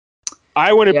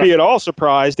 I wouldn't be at all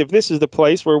surprised if this is the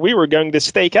place where we were going to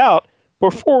stake out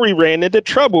before we ran into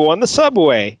trouble on the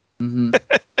subway. Mm-hmm.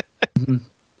 Mm-hmm.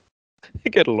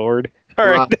 Good Lord. All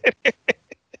right.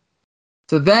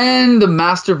 So then the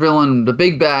master villain, the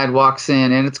big bad, walks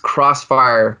in, and it's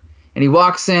Crossfire. And he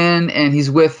walks in, and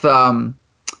he's with,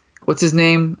 what's his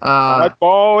name?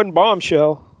 Oddball and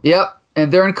Bombshell. Yep.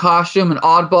 And they're in costume, and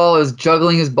Oddball is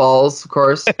juggling his balls, of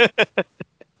course.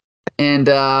 and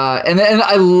then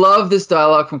I love this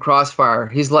dialogue from Crossfire.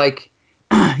 He's like,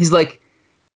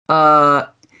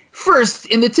 first,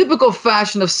 in the typical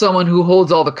fashion of someone who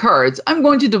holds all the cards, I'm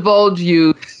going to divulge to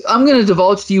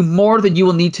you more than you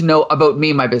will need to know about me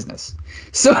and my business.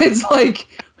 So it's like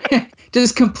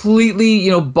just completely,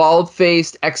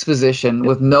 bald-faced exposition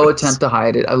with no attempt to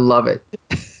hide it. I love it.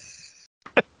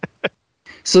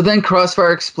 So then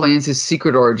Crossfire explains his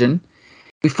secret origin.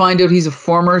 We find out he's a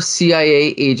former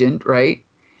CIA agent, right?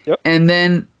 Yep. And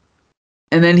then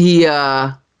he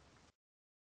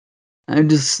I'm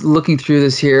just looking through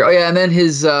this here. Oh, yeah, and then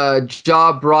his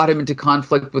job brought him into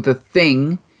conflict with a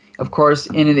Thing, of course,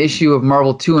 in an issue of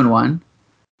Marvel 2-in-1.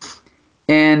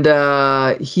 And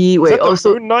he... Wait,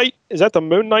 Moon Knight? Is that the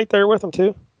Moon Knight there with him,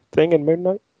 too? Thing and Moon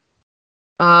Knight?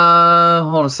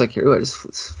 Hold on a sec here.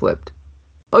 It's flipped.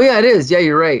 Oh, yeah, it is. Yeah,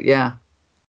 you're right. Yeah.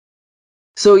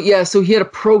 So he had a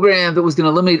program that was going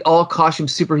to eliminate all costume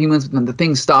superhumans, and the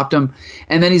Thing stopped him.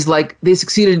 And then he's like, they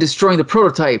succeeded in destroying the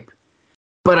prototype.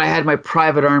 But I had my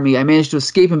private army. I managed to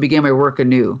escape and began my work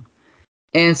anew.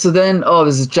 And so then,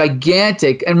 this is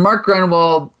gigantic. And Mark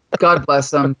Gruenwald, God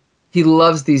bless him, he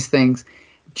loves these things.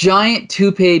 Giant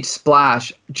 2-page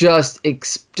splash, just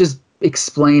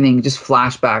explaining, just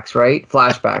flashbacks, right?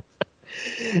 Flashbacks.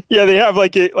 Yeah, they have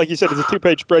like you said, it's a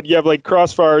 2-page spread. You have like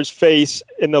Crossfire's face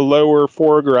in the lower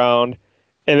foreground,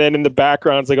 and then in the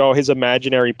background's like his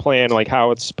imaginary plan, like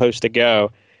how it's supposed to go.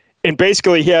 And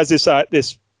basically, he has this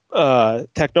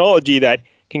technology that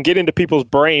can get into people's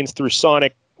brains through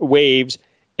sonic waves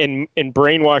and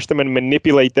brainwash them and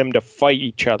manipulate them to fight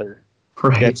each other.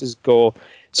 Right. That's his goal.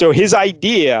 So his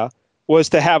idea was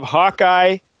to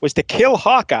kill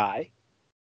Hawkeye.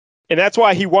 And that's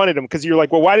why he wanted him, because you're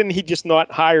like, well, why didn't he just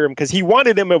not hire him? Because he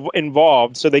wanted him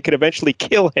involved so they could eventually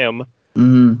kill him.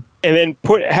 Mm-hmm. And then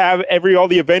have all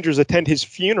the Avengers attend his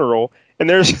funeral. And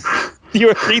there's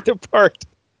you read the part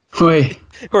where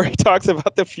he talks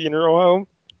about the funeral home.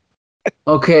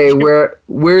 Okay,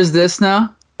 where's this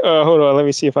now? Hold on, let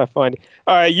me see if I find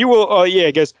it. You will.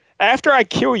 I guess after I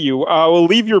kill you, I will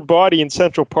leave your body in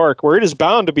Central Park, where it is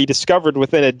bound to be discovered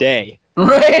within a day.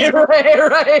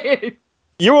 Right.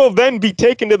 You will then be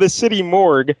taken to the city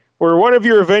morgue, where one of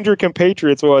your Avenger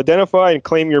compatriots will identify and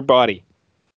claim your body.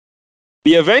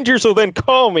 The Avengers will then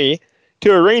call me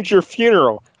to arrange your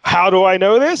funeral. How do I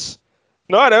know this?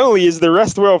 Not only is the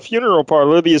Restwell Funeral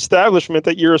Parlor the establishment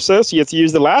that your associates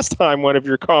used the last time one of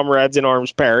your comrades in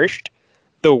arms perished,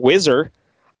 the Whizzer,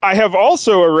 I have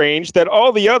also arranged that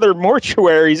all the other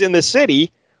mortuaries in the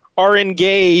city are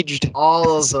engaged.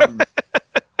 All of them.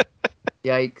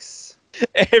 Yikes.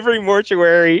 Every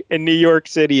mortuary in New York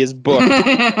City is booked.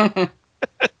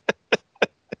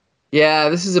 Yeah,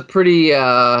 this is a pretty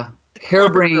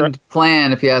harebrained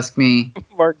plan, if you ask me.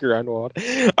 Mark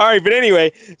Gruenwald. All right, but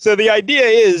anyway, so the idea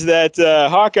is that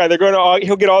Hawkeye,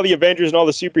 he'll get all the Avengers and all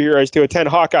the superheroes to attend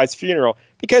Hawkeye's funeral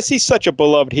because he's such a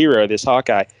beloved hero, this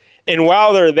Hawkeye. And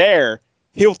while they're there,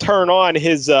 he'll turn on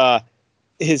his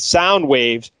sound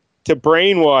waves to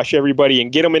brainwash everybody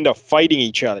and get them into fighting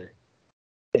each other.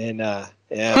 And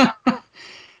yeah.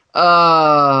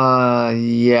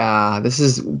 Yeah. This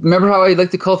is. Remember how I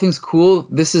like to call things cool?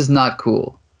 This is not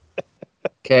cool.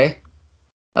 Okay.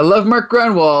 I love Mark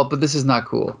Gruenwald, but this is not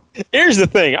cool. Here's the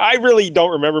thing. I really don't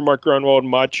remember Mark Gruenwald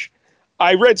much.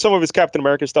 I read some of his Captain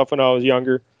America stuff when I was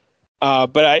younger,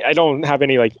 but I don't have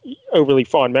any like overly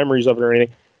fond memories of it or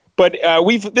anything. But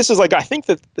this is like I think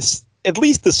that at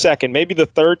least the second, maybe the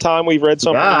third time we've read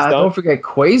something. Yeah, don't forget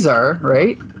Quasar,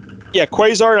 right? Yeah,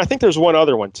 Quasar, and I think there's one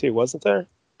other one too, wasn't there?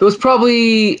 There was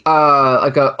probably it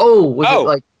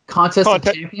like Contest of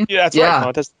Champions? Yeah, that's right,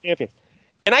 Contest of Champions.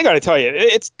 And I got to tell you,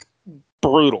 it's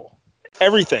brutal.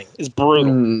 Everything is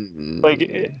brutal.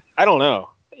 I don't know,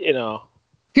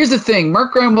 Here's the thing.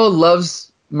 Mark Gruenwald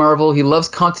loves Marvel. He loves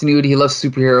continuity. He loves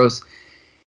superheroes.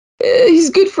 He's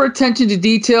good for attention to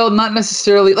detail, not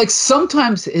necessarily... Like,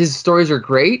 sometimes his stories are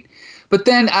great, but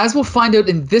then, as we'll find out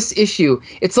in this issue,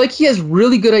 it's like he has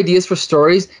really good ideas for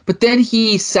stories, but then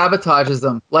he sabotages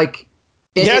them. Like...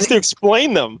 He has to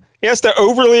explain them. He has to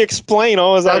overly explain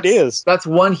all his ideas. That's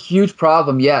one huge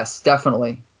problem, yes,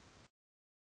 definitely.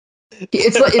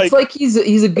 It's like he's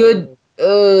a good...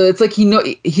 it's like he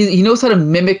knows how to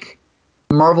mimic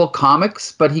Marvel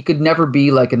comics, but he could never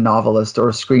be like a novelist or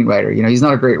a screenwriter. He's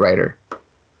not a great writer.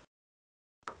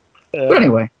 But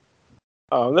anyway.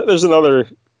 There's another...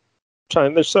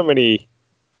 There's so many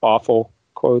awful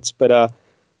quotes, but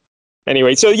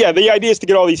anyway. So yeah, the idea is to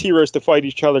get all these heroes to fight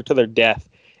each other to their death.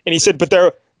 And he said, but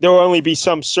there will only be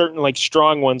some certain like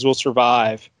strong ones will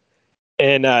survive,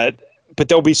 and but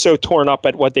they'll be so torn up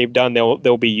at what they've done,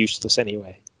 they'll be useless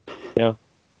anyway. Right.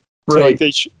 So like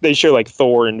they show like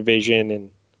Thor and Vision, and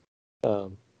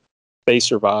they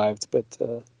survived, but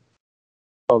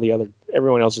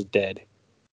everyone else is dead.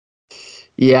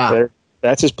 Yeah,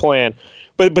 that's his plan.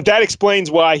 But that explains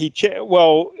why he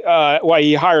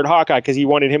hired Hawkeye, because he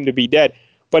wanted him to be dead.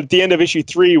 But at the end of issue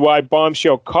 3, why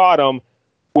Bombshell caught him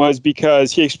was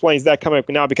because he explains that coming up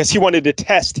now, because he wanted to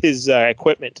test his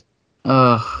equipment.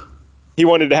 He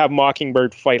wanted to have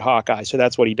Mockingbird fight Hawkeye, so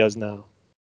that's what he does now.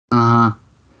 But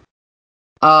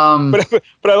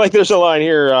I like there's a line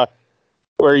here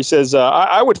where he says,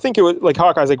 I would think it was like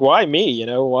Hawkeye's like, why me?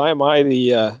 Why am I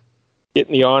the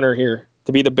getting the honor here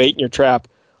to be the bait in your trap?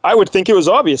 I would think it was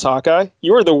obvious, Hawkeye.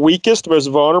 You are the weakest, most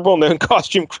vulnerable known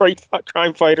costume crime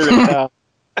fighter in town.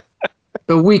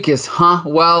 The weakest, huh?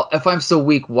 Well, if I'm so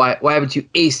weak, why haven't you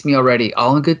aced me already?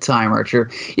 All in good time, Archer.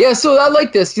 Yeah, so I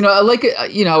like this. I like it.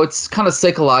 It's kind of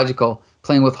psychological,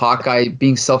 playing with Hawkeye,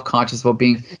 being self-conscious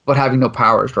about having no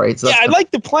powers, right? So I like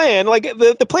the plan. Like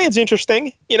the plan's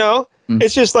interesting.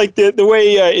 It's just like the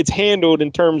way it's handled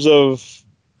in terms of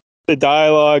the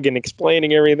dialogue and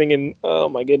explaining everything, and oh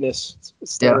my goodness,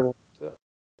 it's terrible.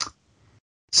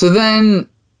 So then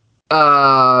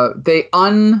they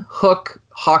unhook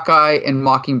Hawkeye and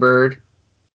Mockingbird,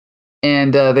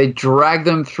 and they drag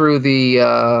them through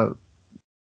the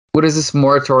what is this,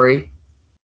 mortuary?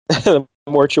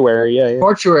 Mortuary, yeah.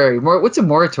 Mortuary. What's a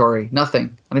mortuary?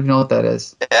 Nothing. I don't even know what that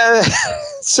is.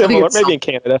 Similar, maybe in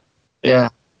Canada. Yeah.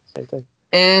 Same thing.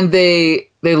 And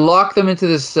they lock them into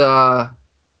this.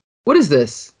 What is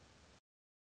this?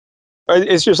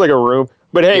 It's just like a room.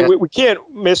 But hey, we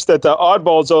can't miss that the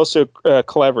Oddball's also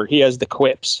clever. He has the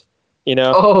quips,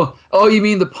 Oh, you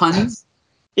mean the puns?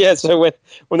 Yeah, so when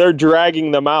they're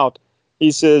dragging them out,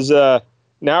 he says,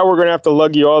 now we're going to have to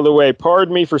lug you all the way.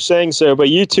 Pardon me for saying so, but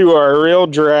you two are a real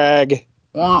drag.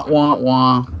 Wah, wah,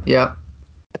 wah. Yep.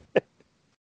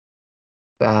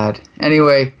 Bad.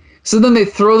 Anyway, so then they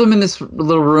throw them in this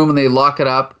little room and they lock it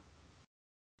up.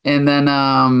 And then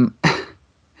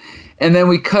and then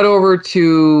we cut over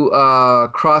to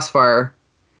Crossfire,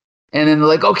 and then they're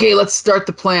like, okay, let's start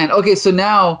the plan. Okay, so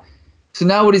now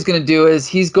what he's going to do is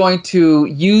he's going to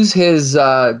use his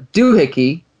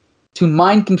doohickey to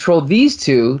mind control these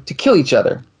two to kill each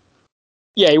other.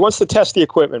 Yeah, he wants to test the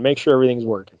equipment, make sure everything's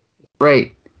working.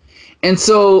 Right. And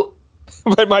so...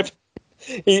 But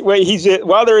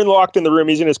while they're locked in the room,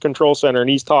 he's in his control center,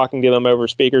 and he's talking to them over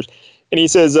speakers. And he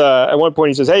says, at one point,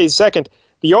 he says, hey, second,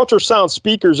 the ultrasound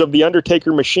speakers of the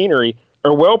Undertaker machinery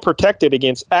are well protected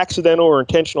against accidental or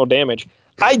intentional damage.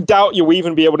 I doubt you'll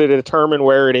even be able to determine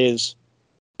where it is.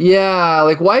 Yeah,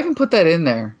 like, why even put that in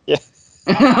there? Yeah.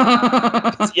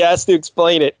 He has to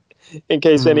explain it in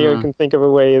case anyone can think of a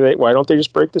way why don't they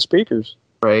just break the speakers?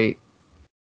 Right.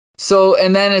 So,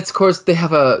 and then it's, of course, they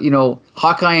have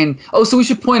Hawkeye and... Oh, so we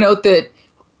should point out that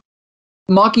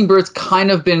Mockingbird's kind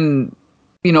of been,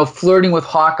 flirting with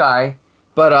Hawkeye,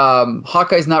 but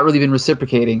Hawkeye's not really been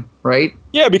reciprocating, right?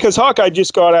 Yeah, because Hawkeye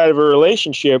just got out of a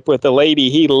relationship with a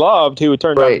lady he loved who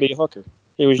turned out to be a hooker.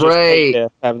 He was just paid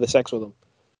to have the sex with him.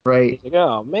 Right. He's like,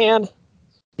 oh, man.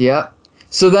 Yeah.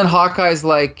 So then Hawkeye's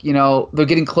like, they're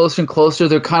getting closer and closer.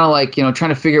 They're kind of like, trying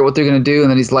to figure out what they're going to do.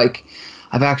 And then he's like...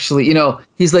 I've actually,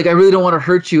 he's like, I really don't want to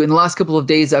hurt you. In the last couple of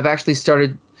days, I've actually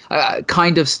started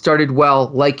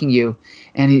liking you.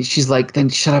 And she's like, then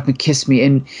shut up and kiss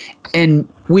me.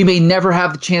 And we may never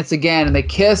have the chance again. And they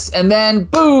kiss, and then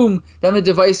boom, then the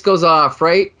device goes off,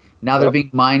 right? Now they're being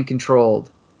mind controlled.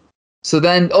 So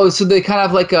then, so they kind of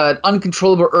have like an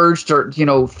uncontrollable urge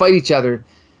to, fight each other.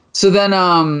 So then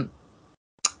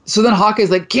Hawkeye's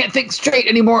like, can't think straight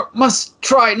anymore. Must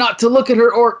try not to look at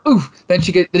her, or oof. Then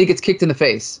he gets kicked in the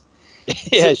face.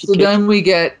 Yeah. So then we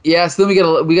get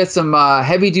some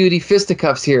heavy duty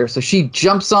fisticuffs here. So she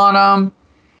jumps on him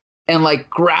and like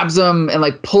grabs him and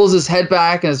like pulls his head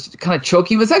back and is kind of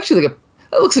choking him. It's actually it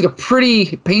looks like a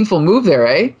pretty painful move there,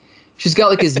 eh? She's got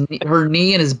like her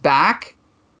knee in his back.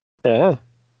 Yeah,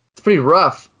 it's pretty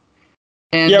rough.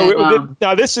 And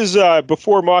now this is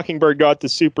before Mockingbird got the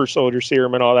super soldier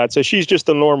serum and all that. So she's just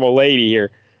a normal lady here,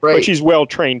 right? But she's a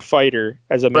well-trained fighter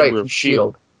as a member of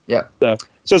S.H.I.E.L.D. Yeah.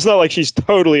 So it's not like she's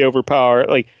totally overpowered.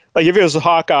 Like if it was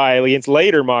Hawkeye against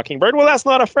later Mockingbird, well, that's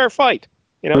not a fair fight,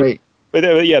 Right. But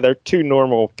they're two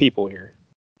normal people here.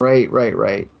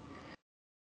 Right.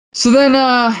 So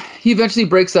then he eventually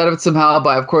breaks out of it somehow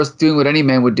by, of course, doing what any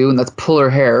man would do, and that's pull her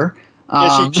hair.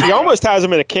 She almost has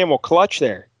him in a camel clutch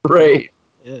there. Right.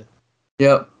 Yeah.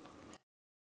 Yep.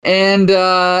 And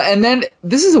then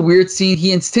this is a weird scene.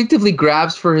 He instinctively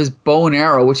grabs for his bow and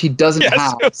arrow, which he doesn't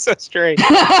have. Yes, so strange.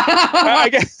 I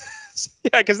guess,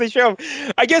 because they show him.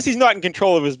 I guess he's not in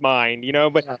control of his mind,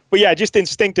 But just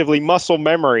instinctively, muscle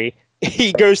memory.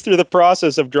 He goes through the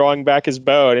process of drawing back his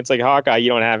bow, and it's like, Hawkeye, you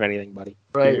don't have anything, buddy.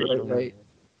 Right.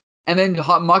 And then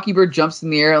Mockingbird jumps in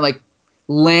the air and like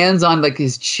lands on like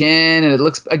his chin, and it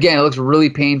looks really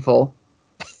painful.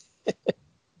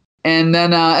 And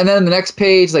then the next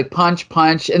page, like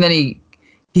punch, and then he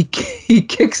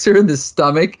kicks her in the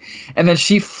stomach, and then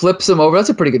she flips him over. That's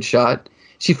a pretty good shot.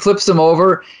 She flips him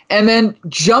over and then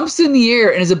jumps in the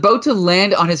air and is about to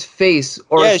land on his face.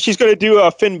 She's going to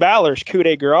do Finn Balor's coup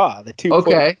de grace.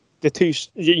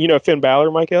 Finn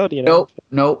Balor, Michael? Do you know?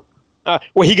 Nope.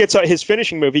 Well, he gets his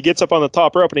finishing move. He gets up on the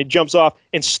top rope and he jumps off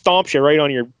and stomps you right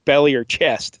on your belly or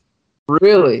chest.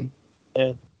 Really?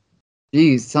 Yeah.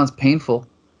 Jeez, sounds painful.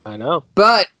 I know.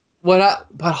 But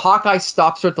Hawkeye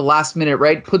stops her at the last minute,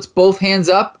 right? Puts both hands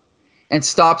up and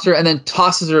stops her and then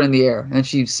tosses her in the air. And then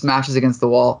she smashes against the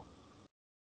wall.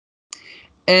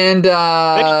 And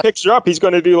then he picks her up. He's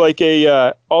going to do like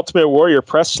a Ultimate Warrior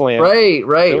press slam.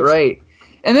 Right.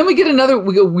 And then we get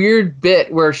a weird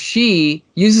bit where she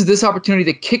uses this opportunity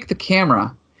to kick the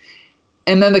camera.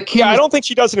 And then the camera... Yeah, I don't think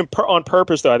she does it on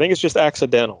purpose, though. I think it's just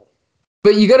accidental.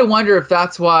 But you got to wonder if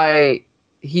that's why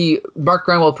Mark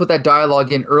Granwell put that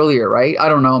dialogue in earlier, right? I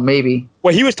don't know, maybe.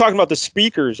 Well, he was talking about the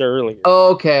speakers earlier.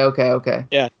 Oh, okay.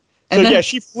 Yeah. So,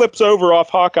 she flips over off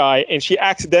Hawkeye, and she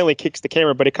accidentally kicks the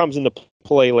camera, but it comes into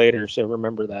play later, so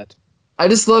remember that. I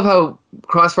just love how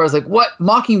Crossfire's like, what?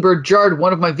 Mockingbird jarred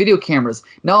one of my video cameras.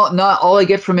 Not all I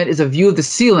get from it is a view of the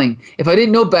ceiling. If I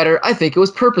didn't know better, I think it was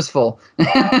purposeful.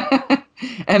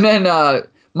 And then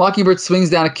Mockingbird swings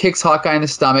down and kicks Hawkeye in the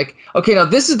stomach. Okay, now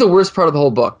this is the worst part of the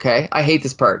whole book, okay? I hate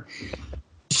this part.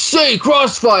 Say,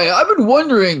 Crossfire, I've been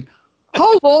wondering,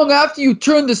 how long after you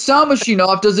turn the sound machine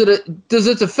off does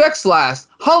its effects last?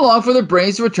 How long for their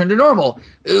brains to return to normal?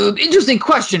 Interesting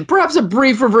question. Perhaps a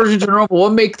brief reversion to normal will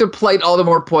make their plight all the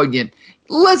more poignant.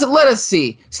 Let us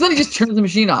see. So then he just turns the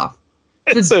machine off.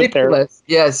 It's so terrible.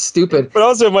 Yeah, it's stupid. But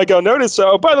also, Mike, I'll notice.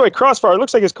 By the way, Crossfire, it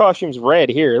looks like his costume's red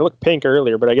here. It looked pink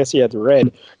earlier, but I guess he had the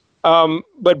red.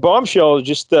 But Bombshell is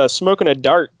just smoking a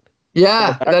dart.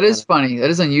 Yeah, that is funny. That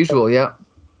is unusual. Yeah.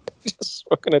 Just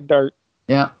smoking a dart.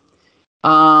 Yeah.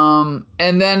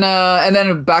 And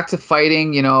then back to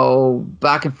fighting,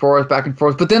 back and forth.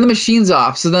 But then the machine's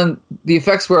off, so then the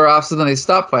effects wear off, so then they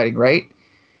stop fighting, right?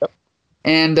 Yep.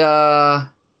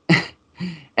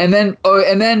 And then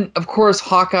of course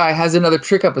Hawkeye has another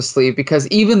trick up his sleeve, because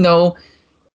even though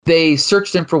they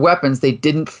searched him for weapons, they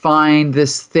didn't find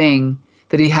this thing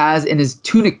that he has in his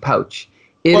tunic pouch.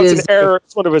 It's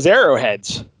one of his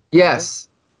arrowheads. Yes.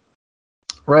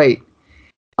 Right.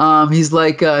 He's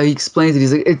like, he explains it.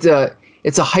 He's like, I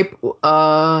guess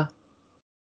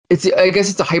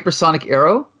it's a hypersonic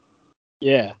arrow.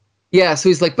 Yeah. Yeah. So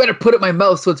he's like, better put it in my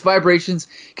mouth so its vibrations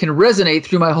can resonate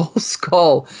through my whole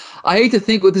skull. I hate to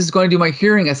think what this is going to do to my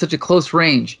hearing at such a close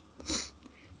range.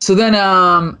 So then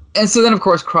of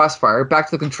course, Crossfire, back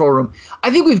to the control room.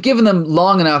 I think we've given them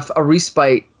long enough a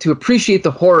respite to appreciate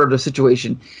the horror of the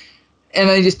situation. And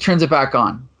then he just turns it back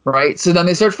on, right? So then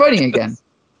they start fighting again.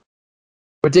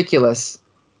 Ridiculous.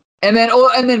 But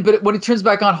when it turns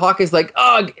back on, Hawkeye's like,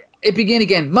 ugh, it began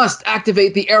again. Must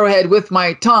activate the arrowhead with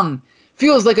my tongue.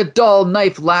 Feels like a dull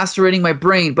knife lacerating my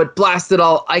brain, but blast it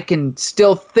all, I can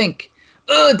still think.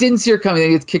 Ugh, didn't see her coming.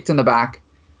 Then he gets kicked in the back.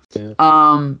 Yeah.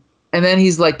 And then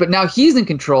he's like, but now he's in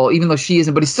control, even though she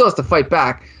isn't, but he still has to fight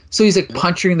back. So he's like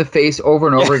punching her in the face over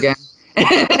and over again.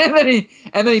 and then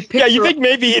he picks Yeah, you think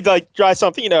maybe he'd like try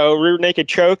something, rear naked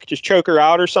choke, just choke her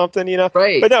out or something,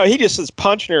 Right. But no, he just is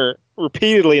punching her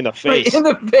repeatedly in the face. Right, in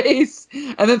the face,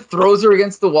 and then throws her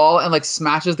against the wall and like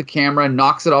smashes the camera and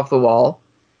knocks it off the wall.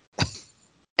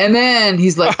 And then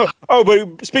he's like,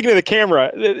 but speaking of the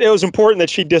camera, it was important that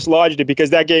she dislodged it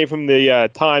because that gave him the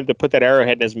time to put that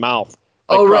arrowhead in his mouth.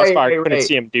 Crossfire couldn't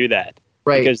see him do that.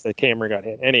 Right. Because the camera got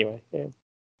hit. Anyway. Yeah.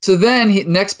 So then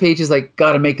next page is like,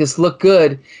 gotta make this look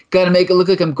good. Gotta make it look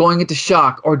like I'm going into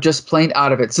shock or just plain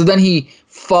out of it. So then he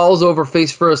falls over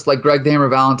face first like Greg the Hammer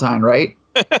Valentine, right?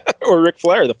 Or Ric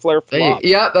Flair, the Flair flop.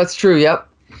 Yeah, that's true. Yep.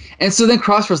 And so then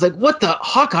Crossfire's like, what the?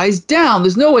 Hawkeye's down.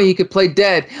 There's no way he could play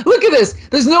dead. Look at this.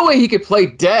 There's no way he could play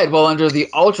dead while under the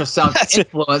ultrasound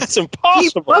influence. That's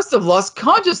impossible. He must have lost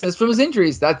consciousness from his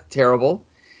injuries. That's terrible.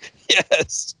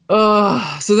 Yes.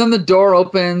 So then the door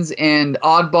opens and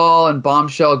Oddball and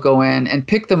Bombshell go in and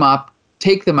pick them up,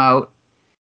 take them out.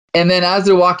 And then as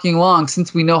they're walking along,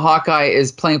 since we know Hawkeye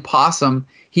is playing possum,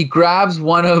 he grabs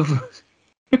one of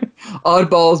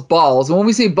Oddball's balls. And when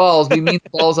we say balls, we mean the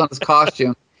balls on his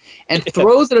costume. And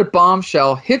throws it at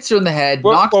Bombshell, hits her in the head,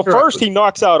 knocks her first out. He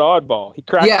knocks out Oddball. He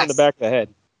cracks her in the back of the head.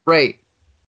 Right.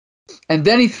 And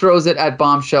then he throws it at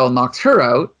Bombshell, knocks her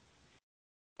out.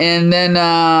 And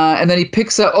then he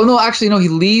picks up. Oh no! Actually, no. He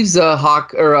leaves a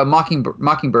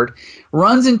Mockingbird,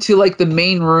 runs into like the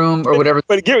main room or whatever.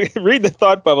 But read the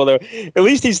thought bubble though. At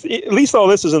least all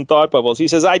this is in thought bubbles. He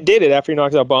says, "I did it" after he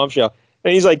knocks out Bombshell,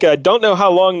 and he's like, "Don't know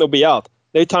how long they'll be out.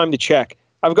 No time to check.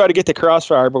 I've got to get to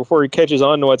Crossfire before he catches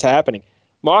on to what's happening.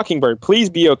 Mockingbird, please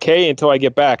be okay until I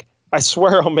get back. I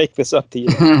swear I'll make this up to you,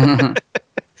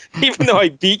 even though I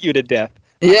beat you to death.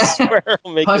 Yeah, I swear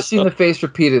I'll make punched you in the face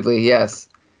repeatedly. Yes."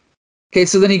 Okay,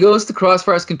 so then he goes to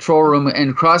Crossfire's control room,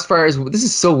 and this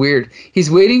is so weird. He's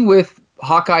waiting with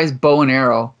Hawkeye's bow and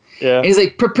arrow. Yeah. And he's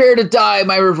like, prepare to die,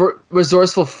 my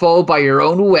resourceful foe, by your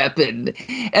own weapon.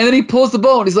 And then he pulls the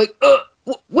bow, and he's like,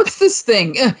 what's this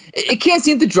thing? It can't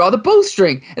seem to draw the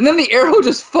bowstring. And then the arrow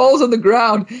just falls on the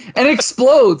ground and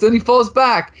explodes, and he falls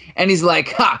back. And he's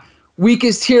like,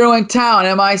 weakest hero in town,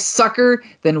 am I, sucker?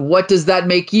 Then what does that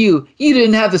make you? You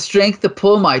didn't have the strength to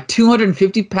pull my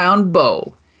 250-pound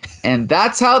bow. And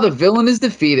that's how the villain is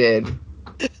defeated.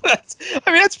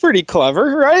 That's pretty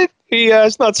clever, right?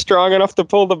 He's not strong enough to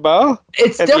pull the bow.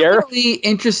 It's definitely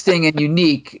interesting and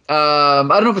unique. I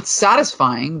don't know if it's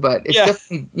satisfying, but it's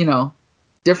definitely,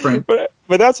 different. But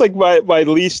that's like my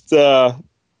least, the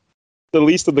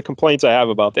least of the complaints I have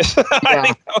about this. Yeah. I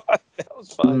think that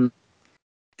was fun.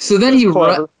 So then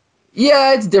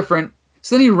it's different.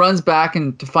 So then he runs back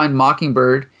to find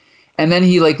Mockingbird. And then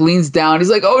he leans down. He's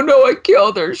like, oh no, I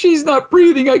killed her. She's not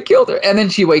breathing. I killed her. And then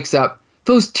she wakes up.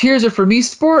 Those tears are for me,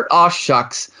 sport? Aw,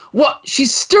 shucks. What?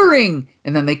 She's stirring.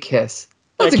 And then they kiss.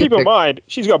 Keep in mind,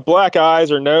 she's got black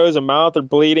eyes, her nose and mouth are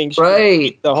bleeding.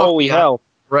 Right. The holy hell.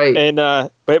 Right. And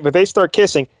but they start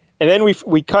kissing. And then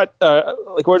we cut,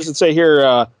 what does it say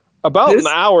here? About an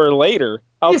hour later,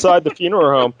 outside the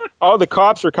funeral home, all the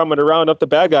cops are coming to round up the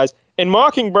bad guys. And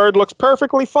Mockingbird looks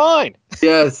perfectly fine.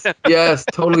 Yes,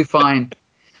 totally fine.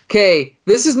 Okay,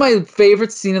 this is my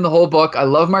favorite scene in the whole book. I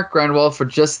love Mark Grenwell for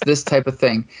just this type of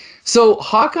thing. So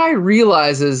Hawkeye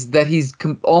realizes that he's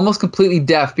almost completely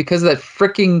deaf because of that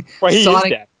freaking sonic. Is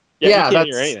deaf. Yeah, he can't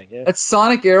hear anything. Yeah. That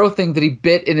sonic arrow thing that he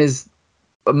bit in his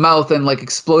mouth and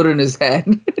exploded in his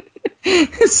head.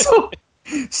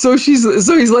 So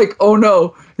he's like, oh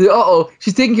no,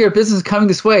 she's taking care of business coming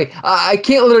this way. I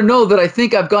can't let her know that I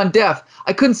think I've gone deaf.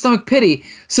 I couldn't stomach pity.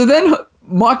 So then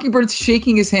Mockingbird's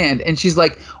shaking his hand, and she's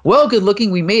like, well, good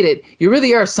looking, we made it. You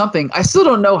really are something. I still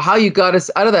don't know how you got us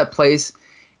out of that place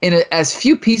in as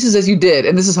few pieces as you did.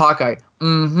 And this is Hawkeye.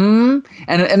 Mm-hmm.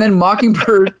 And then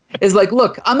Mockingbird is like,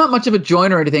 look, I'm not much of a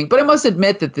joiner or anything, but I must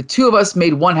admit that the two of us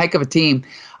made one heck of a team.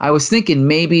 I was thinking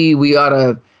maybe we ought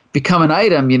to become an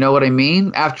item, you know what I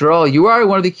mean? After all, you are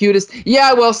one of the cutest.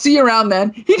 Yeah, well, see you around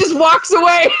then. He just walks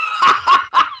away.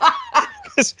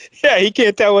 Yeah, he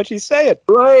can't tell what she's saying.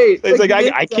 Right. He's like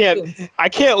I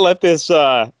can't let this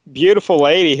beautiful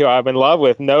lady who I'm in love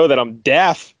with know that I'm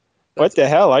deaf. What the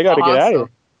hell? I got to get out of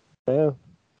here.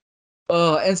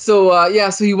 Yeah. And so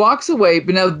he walks away.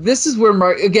 But now this is where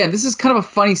this is kind of a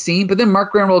funny scene, but then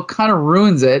Mark Grenwell kind of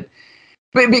ruins it.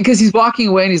 But because he's walking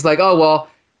away and he's like, oh, well,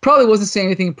 probably wasn't saying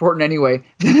anything important anyway.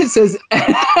 Then it says,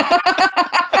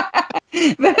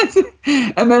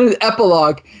 and then an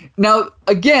epilogue. Now,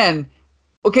 again,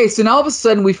 okay, so now all of a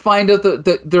sudden we find out that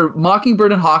the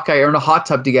Mockingbird and Hawkeye are in a hot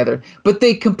tub together, but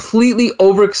they completely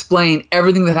over-explain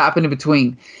everything that happened in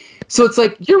between. So it's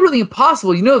like, you're really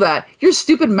impossible, you know that. Your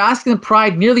stupid masculine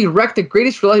pride nearly wrecked the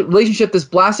greatest relationship this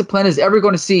blasted planet is ever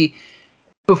going to see.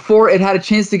 before it had a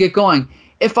chance to get going.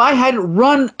 If I hadn't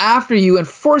run after you and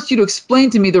forced you to explain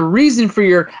to me the reason for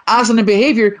your asinine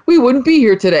behavior, we wouldn't be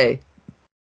here today.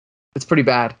 It's pretty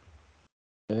bad.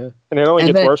 Yeah. And it only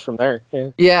gets worse from there.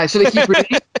 Yeah, should I keep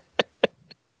reading?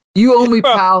 You owe me,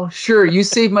 pal. Sure, you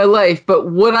saved my life,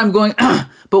 but what I'm going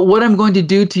to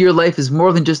do to your life is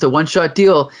more than just a one-shot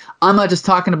deal. I'm not just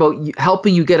talking about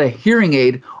helping you get a hearing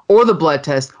aid or the blood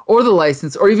test or the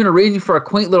license or even arranging for a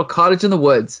quaint little cottage in the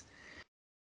woods.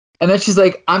 And then she's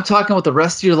like, I'm talking about the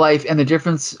rest of your life and the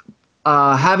difference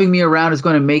having me around is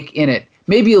going to make in it.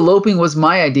 Maybe eloping was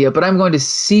my idea, but I'm going to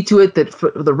see to it that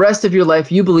for the rest of your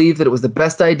life you believe that it was the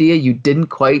best idea you didn't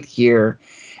quite hear.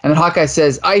 And then Hawkeye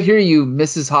says, I hear you,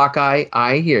 Mrs. Hawkeye.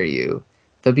 I hear you.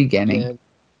 The beginning.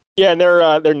 Yeah, and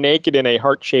they're naked in a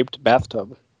heart-shaped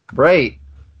bathtub. Right.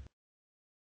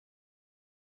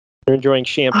 They're enjoying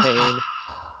champagne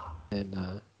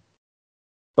and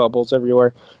bubbles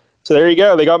everywhere. So there you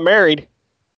go. They got married.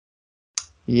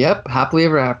 Yep. Happily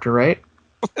ever after, right?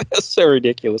 That's so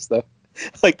ridiculous, though.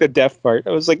 Like the deaf part.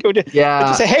 I was like, yeah.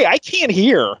 Just say, hey, I can't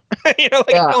hear.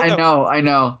 I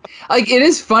know. Like, it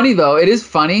is funny, though. It is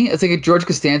funny. It's like a George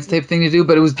Costanza type thing to do,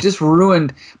 but it was just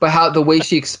ruined by the way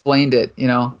she explained it, you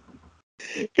know?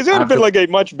 Because it would have been like a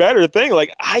much better thing.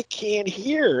 Like, I can't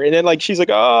hear. And then, like, she's like,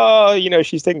 oh,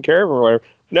 she's taking care of him or whatever.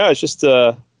 No, it's just,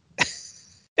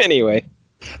 anyway.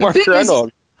 Mark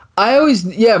Grenwald.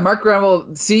 Mark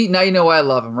Grenwald. See, now you know why I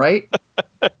love him, right?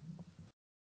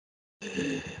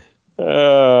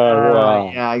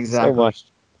 Wow. Yeah, exactly. So much.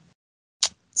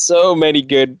 So many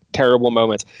good, terrible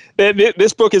moments.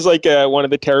 This book is like one of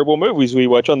the terrible movies we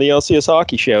watch on the LCS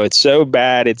Hockey Show. It's so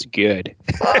bad, it's good.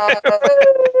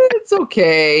 It's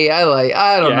okay.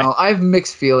 I don't know. I have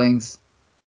mixed feelings.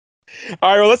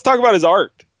 All right, well, let's talk about his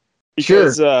art.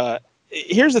 Because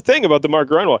here's the thing about the Mark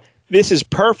Grenwald. This is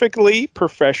perfectly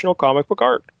professional comic book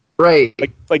art. Right.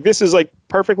 Like this is like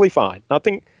perfectly fine.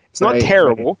 Nothing. It's not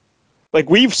terrible. Right. Like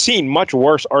we've seen much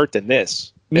worse art than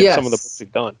this. Some of the books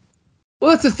we've done.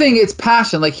 Well, that's the thing. It's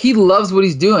passion. Like he loves what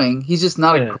he's doing. He's just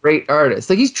not a great artist.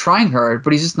 Like he's trying hard,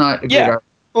 but he's just not a great artist.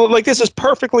 Well, like this is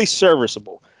perfectly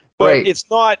serviceable, but it's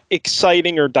not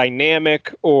exciting or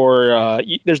dynamic or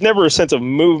there's never a sense of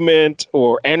movement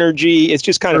or energy. It's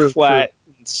just kind of flat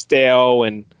and stale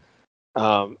and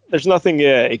there's nothing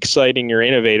exciting or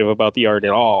innovative about the art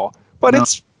at all. But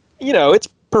it's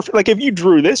perfect. Like if you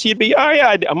drew this, you'd be,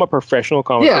 I'm a professional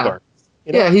comic book artist.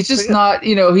 He's just not,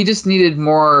 he just needed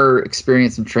more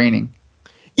experience and training.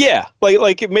 Yeah,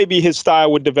 like maybe his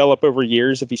style would develop over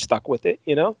years if he stuck with it,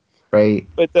 Right.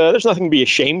 But there's nothing to be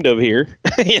ashamed of here.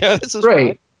 This is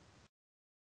right. Fine.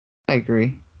 I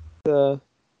agree.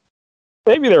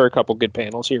 Maybe there are a couple good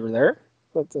panels here or there.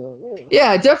 But,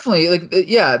 yeah, definitely.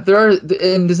 There are,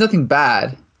 and there's nothing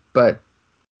bad, but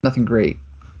nothing great.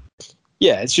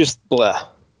 Yeah, it's just blah.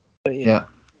 But, yeah.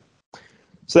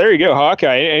 So there you go,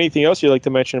 Hawkeye. Anything else you'd like to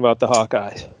mention about the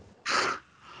Hawkeyes?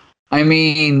 I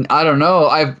mean, I don't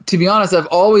know. To be honest, I've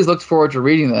always looked forward to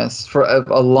reading this for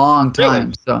a long time.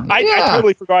 Really? So I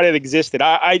totally forgot it existed.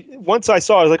 I once I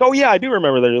saw it, I was like, oh yeah, I do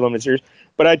remember there's a limited series,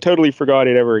 but I totally forgot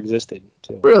it ever existed.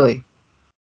 So. Really?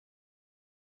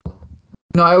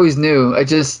 No, I always knew. I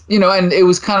just, and it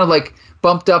was kind of like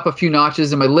bumped up a few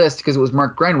notches in my list because it was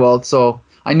Mark Grenwald, so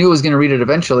I knew I was going to read it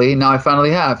eventually. Now I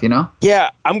finally have, Yeah,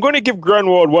 I'm going to give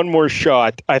Grenwald one more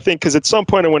shot, I think, because at some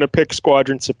point I want to pick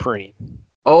Squadron Supreme.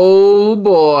 Oh,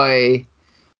 boy.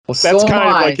 Well, that's kind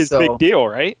of like his big deal,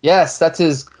 right? Yes, that's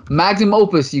his magnum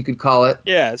opus, you could call it.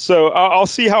 Yeah, so I'll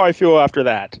see how I feel after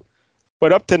that.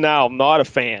 But up to now, I'm not a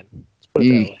fan.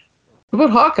 What about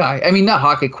Hawkeye? I mean, not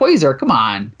Hawkeye, Quasar, come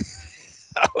on.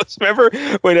 Remember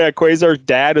when Quasar's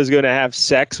dad was going to have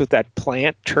sex with that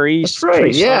plant tree? That's right,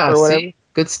 tree yeah. See?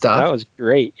 Good stuff. That was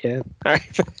great, yeah. All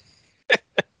right.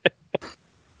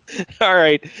 All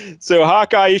right. So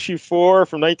Hawkeye issue 4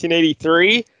 from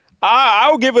 1983.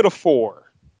 I'll give it a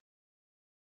 4.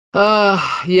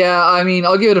 Yeah, I mean,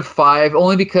 I'll give it a 5,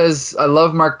 only because I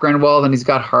love Mark Grenwald and he's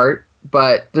got heart,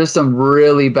 but there's some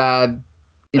really bad,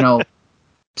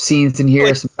 scenes in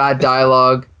here, some bad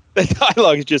dialogue. The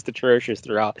dialogue is just atrocious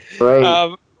throughout.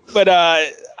 Right. But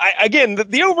again,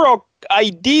 the overall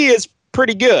idea is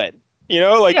pretty good.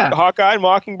 Hawkeye and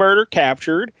Mockingbird are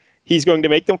captured. He's going to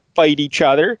make them fight each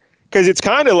other because it's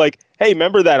kind of like, hey,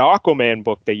 remember that Aquaman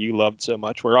book that you loved so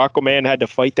much where Aquaman had to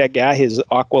fight that guy, his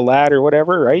Aqualad or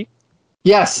whatever, right?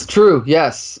 Yes, true,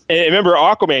 yes. And remember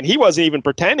Aquaman, he wasn't even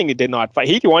pretending he did not fight.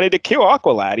 He wanted to kill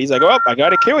Aqualad. He's like, I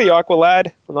got to kill you,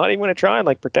 Aqualad. I'm not even going to try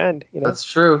and pretend. That's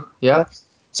true, yeah.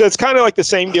 So it's kind of like the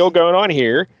same deal going on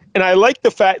here. And I like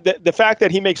the fact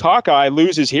that he makes Hawkeye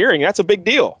lose his hearing. That's a big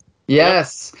deal.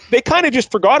 Yes. They kind of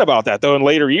just forgot about that, though, in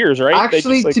later years, right?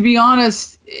 Actually, to be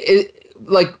honest,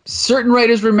 certain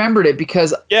writers remembered it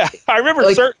because... Yeah, I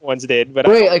remember certain ones did, but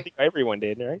I don't think everyone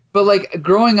did, right? But,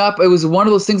 growing up, it was one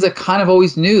of those things I kind of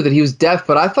always knew that he was deaf,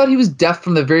 but I thought he was deaf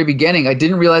from the very beginning. I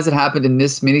didn't realize it happened in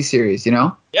this miniseries, you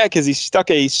know? Yeah, because he stuck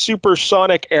a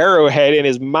supersonic arrowhead in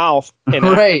his mouth and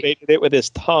activated it with his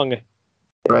tongue.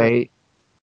 Right.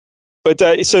 But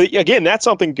so again, that's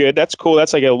something good. That's cool.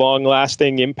 That's like a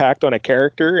long-lasting impact on a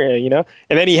character, you know.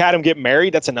 And then he had him get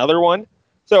married. That's another one.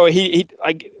 So he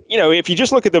if you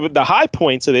just look at the high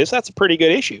points of this, that's a pretty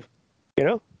good issue, you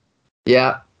know.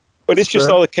 Yeah. But it's just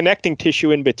all the connecting tissue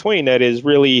in between that is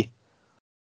really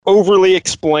overly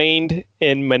explained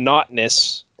and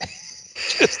monotonous.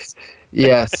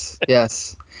 Yes.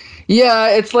 Yeah,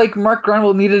 it's like Mark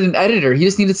Gruenwald needed an editor. He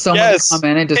just needed someone to come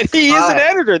in and just... And he is an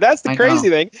editor. That's the crazy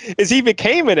thing, is he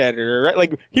became an editor, right?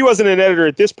 Like, he wasn't an editor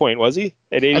at this point, was he?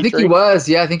 At 83? I think he was.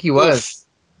 Yeah, I think he was.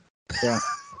 Yeah.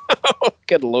 Oh,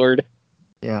 good Lord.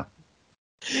 Yeah.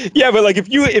 Yeah, but like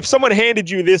if someone handed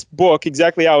you this book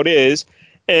exactly how it is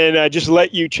and just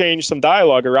let you change some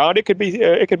dialogue around, it could be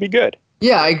good.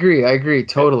 Yeah, I agree.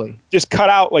 Totally. Just cut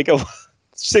out like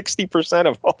 60%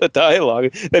 of all the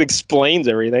dialogue that explains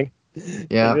everything.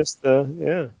 Yeah.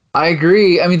 Yeah. I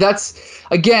agree. I mean, that's,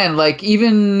 again, like,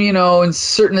 even, in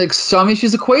certain, some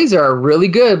issues of Quasar are really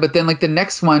good, but then, like, the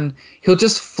next one, he'll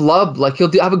just flub. Like, he'll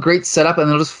have a great setup, and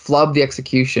he'll just flub the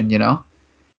execution, you know?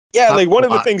 Yeah, like, one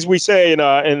of the things we say in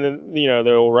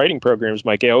the old writing programs,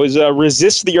 Michael, is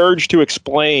resist the urge to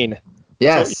explain.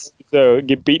 Yes. So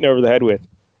get beaten over the head with.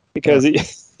 Because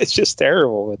it's just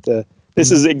terrible. But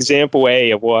this is example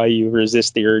A of why you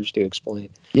resist the urge to explain.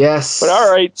 Yes. But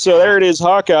all right, so there it is,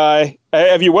 Hawkeye.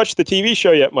 Have you watched the TV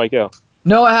show yet, Michael?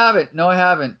 No, I haven't.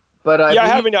 But I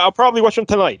haven't. I'll probably watch them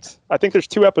tonight. I think there's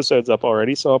 2 episodes up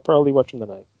already, so I'll probably watch them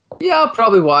tonight. Yeah, I'll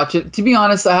probably watch it. To be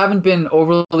honest, I haven't been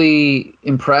overly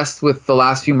impressed with the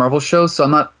last few Marvel shows, so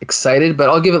I'm not excited, but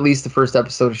I'll give at least the first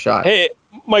episode a shot. Hey,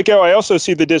 Michael, I also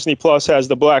see the Disney Plus has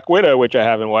the Black Widow, which I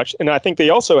haven't watched, and I think they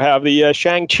also have the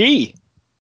Shang-Chi.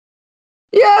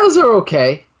 Yeah, those are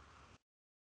okay.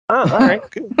 Oh, all right.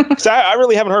 Because I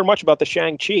really haven't heard much about the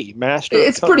Shang-Chi Master.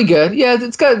 It's pretty good. Yeah,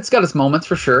 it's got its moments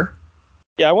for sure.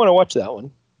 Yeah, I want to watch that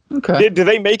one. Okay. Did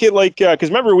they make it like? Because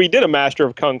remember we did a Master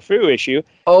of Kung Fu issue,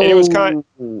 and it was kind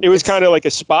of like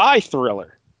a spy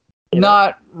thriller.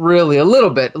 Not really. A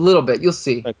little bit. You'll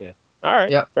see. Okay. All right.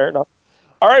 Yeah. Fair enough.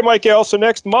 All right, Michael. So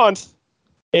next month,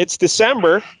 it's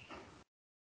December.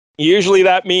 Usually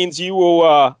that means you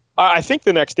will. I think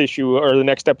the next issue or the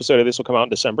next episode of this will come out in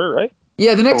December, right?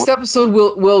 Yeah, the next episode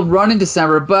will run in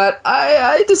December, but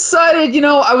I decided,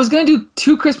 I was going to do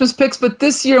 2 Christmas picks, but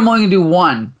this year I'm only going to do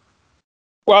 1.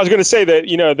 Well, I was going to say that,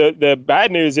 the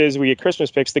bad news is we get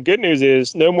Christmas picks. The good news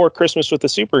is no more Christmas with the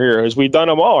superheroes. We've done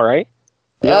them all, right?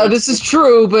 Yeah, this is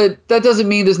true, but that doesn't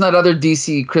mean there's not other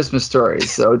DC Christmas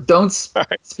stories, so don't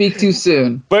speak too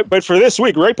soon. But for this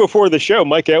week, right before the show,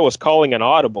 Mike L was calling an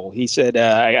audible. He said,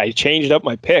 I changed up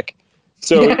my pick.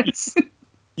 So yes.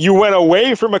 You went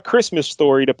away from a Christmas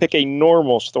story to pick a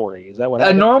normal story. Is that what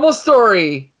happened? A normal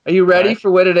story. Are you ready for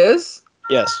what it is?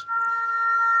 Yes.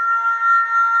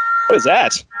 What is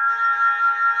that? Is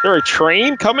there a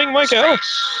train coming, Mike L?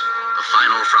 The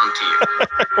final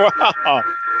frontier. Wow.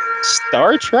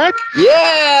 Star Trek?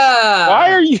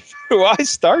 Yeah! Why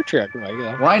Star Trek,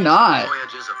 Michael? Why not?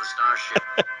 Voyages of the Starship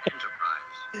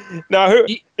Enterprise. Now,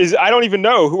 I don't even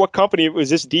know what company was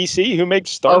this. DC? Who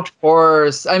makes Star Trek? Of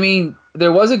course. I mean,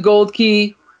 there was a Gold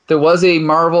Key, there was a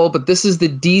Marvel, but this is the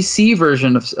DC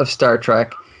version of Star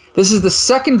Trek. This is the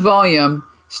 2nd volume,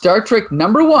 Star Trek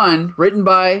 #1, written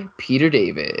by Peter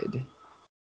David.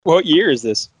 What year is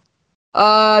this?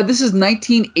 This is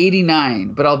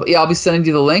 1989, but I'll be sending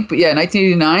you the link. But yeah,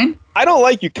 1989. I don't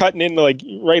like you cutting in like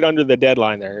right under the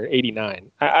deadline there, 89.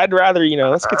 I'd rather,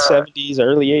 let's get 70s,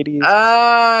 early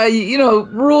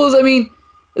 80s. Rules. I mean,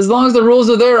 as long as the rules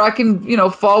are there, I can,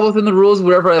 fall within the rules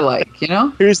wherever I like.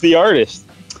 Who's the artist?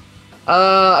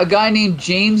 A guy named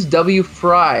James W.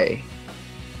 Fry.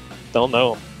 Don't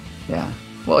know him. Yeah.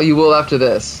 Well, you will after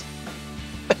this.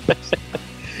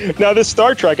 Now, this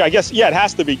Star Trek, I guess, it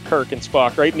has to be Kirk and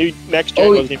Spock, right? Next Gen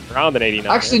wasn't even around in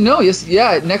 89. Actually, no. Yes,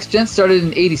 yeah. Next Gen started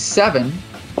in 87.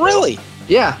 Really?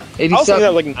 Yeah, 87. I was thinking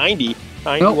that like 90,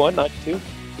 91, 92.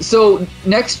 So,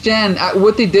 Next Gen,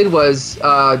 what they did was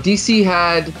DC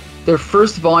had their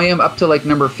first volume up to like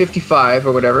number 55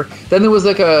 or whatever. Then there was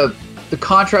like the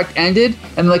contract ended,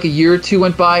 and like a year or 2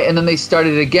 went by, and then they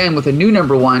started again with a new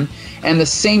 #1. And the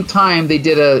same time, they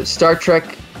did a Star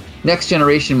Trek Next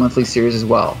Generation monthly series as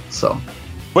well. So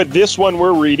But this one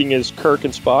we're reading is Kirk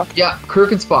and Spock? Yeah,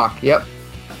 Kirk and Spock, yep.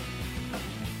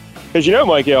 Because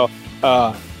Michael,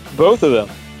 both of them,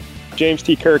 James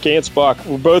T. Kirk and Spock,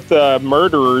 were both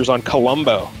murderers on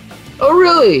Columbo. Oh,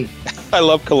 really? I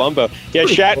love Columbo. Yeah,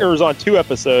 pretty Shatner cool. was on 2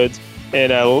 episodes,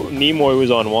 and Nimoy was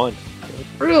on 1.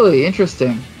 Really?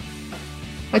 Interesting.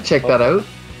 I check that out.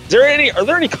 Are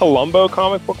there any Columbo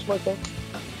comic books, Michael?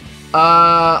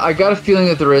 I got a feeling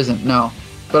that there isn't, no.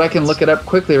 But I can look it up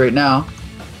quickly right now.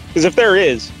 Because if there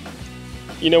is,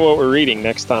 you know what we're reading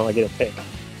next time I get a pick.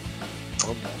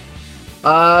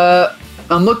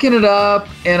 I'm looking it up,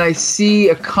 and I see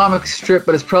a comic strip,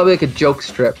 but it's probably like a joke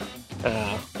strip.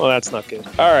 Well, that's not good.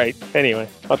 All right. Anyway,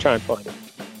 I'll try and find it.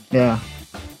 Yeah.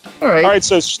 All right,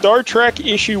 so Star Trek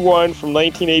issue 1 from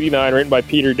 1989, written by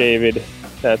Peter David.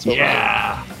 That's what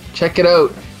Check it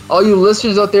out. All you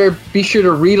listeners out there, be sure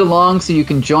to read along so you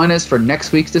can join us for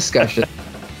next week's discussion.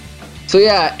 So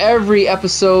yeah, every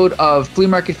episode of Flea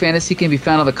Market Fantasy can be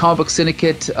found on the Comic Book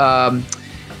Syndicate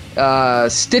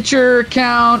Stitcher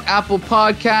account, Apple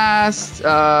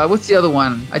Podcasts. What's the other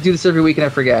one? I do this every week and I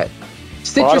forget.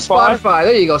 Stitcher, Spotify.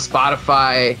 There you go,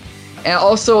 Spotify. And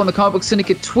also on the Comic Book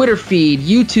Syndicate Twitter feed,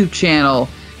 YouTube channel,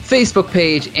 Facebook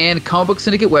page, and Comic Book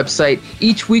Syndicate website.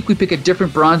 Each week we pick a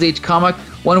different Bronze Age comic.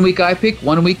 1 week I pick,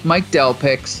 1 week Mike Dell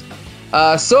picks.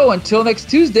 So until next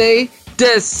Tuesday,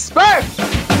 disperse!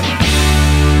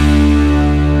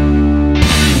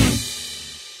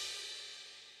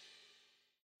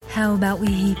 How about we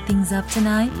heat things up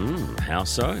tonight? How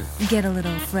so? Get a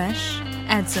little fresh,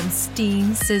 add some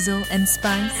steam, sizzle, and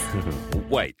spice.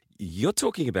 Wait, you're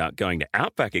talking about going to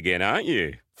Outback again, aren't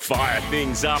you? Fire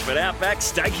things up at Outback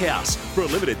Steakhouse. For a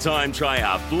limited time, try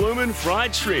our bloomin'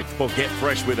 fried shrimp or get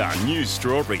fresh with our new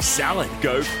strawberry salad.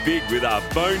 Go big with our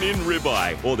bone-in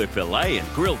ribeye or the filet and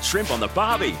grilled shrimp on the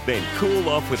barbie. Then cool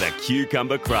off with a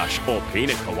cucumber crush or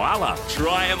peanut koala.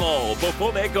 Try them all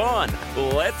before they're gone.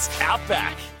 Let's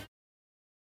Outback.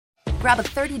 Grab a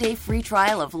 30-day free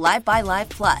trial of Live by Live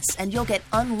Plus, and you'll get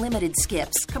unlimited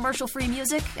skips, commercial-free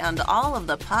music, and all of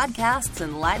the podcasts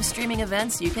and live streaming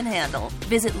events you can handle.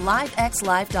 Visit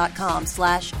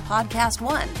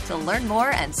livexlive.com/podcast1 to learn more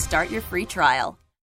and start your free trial.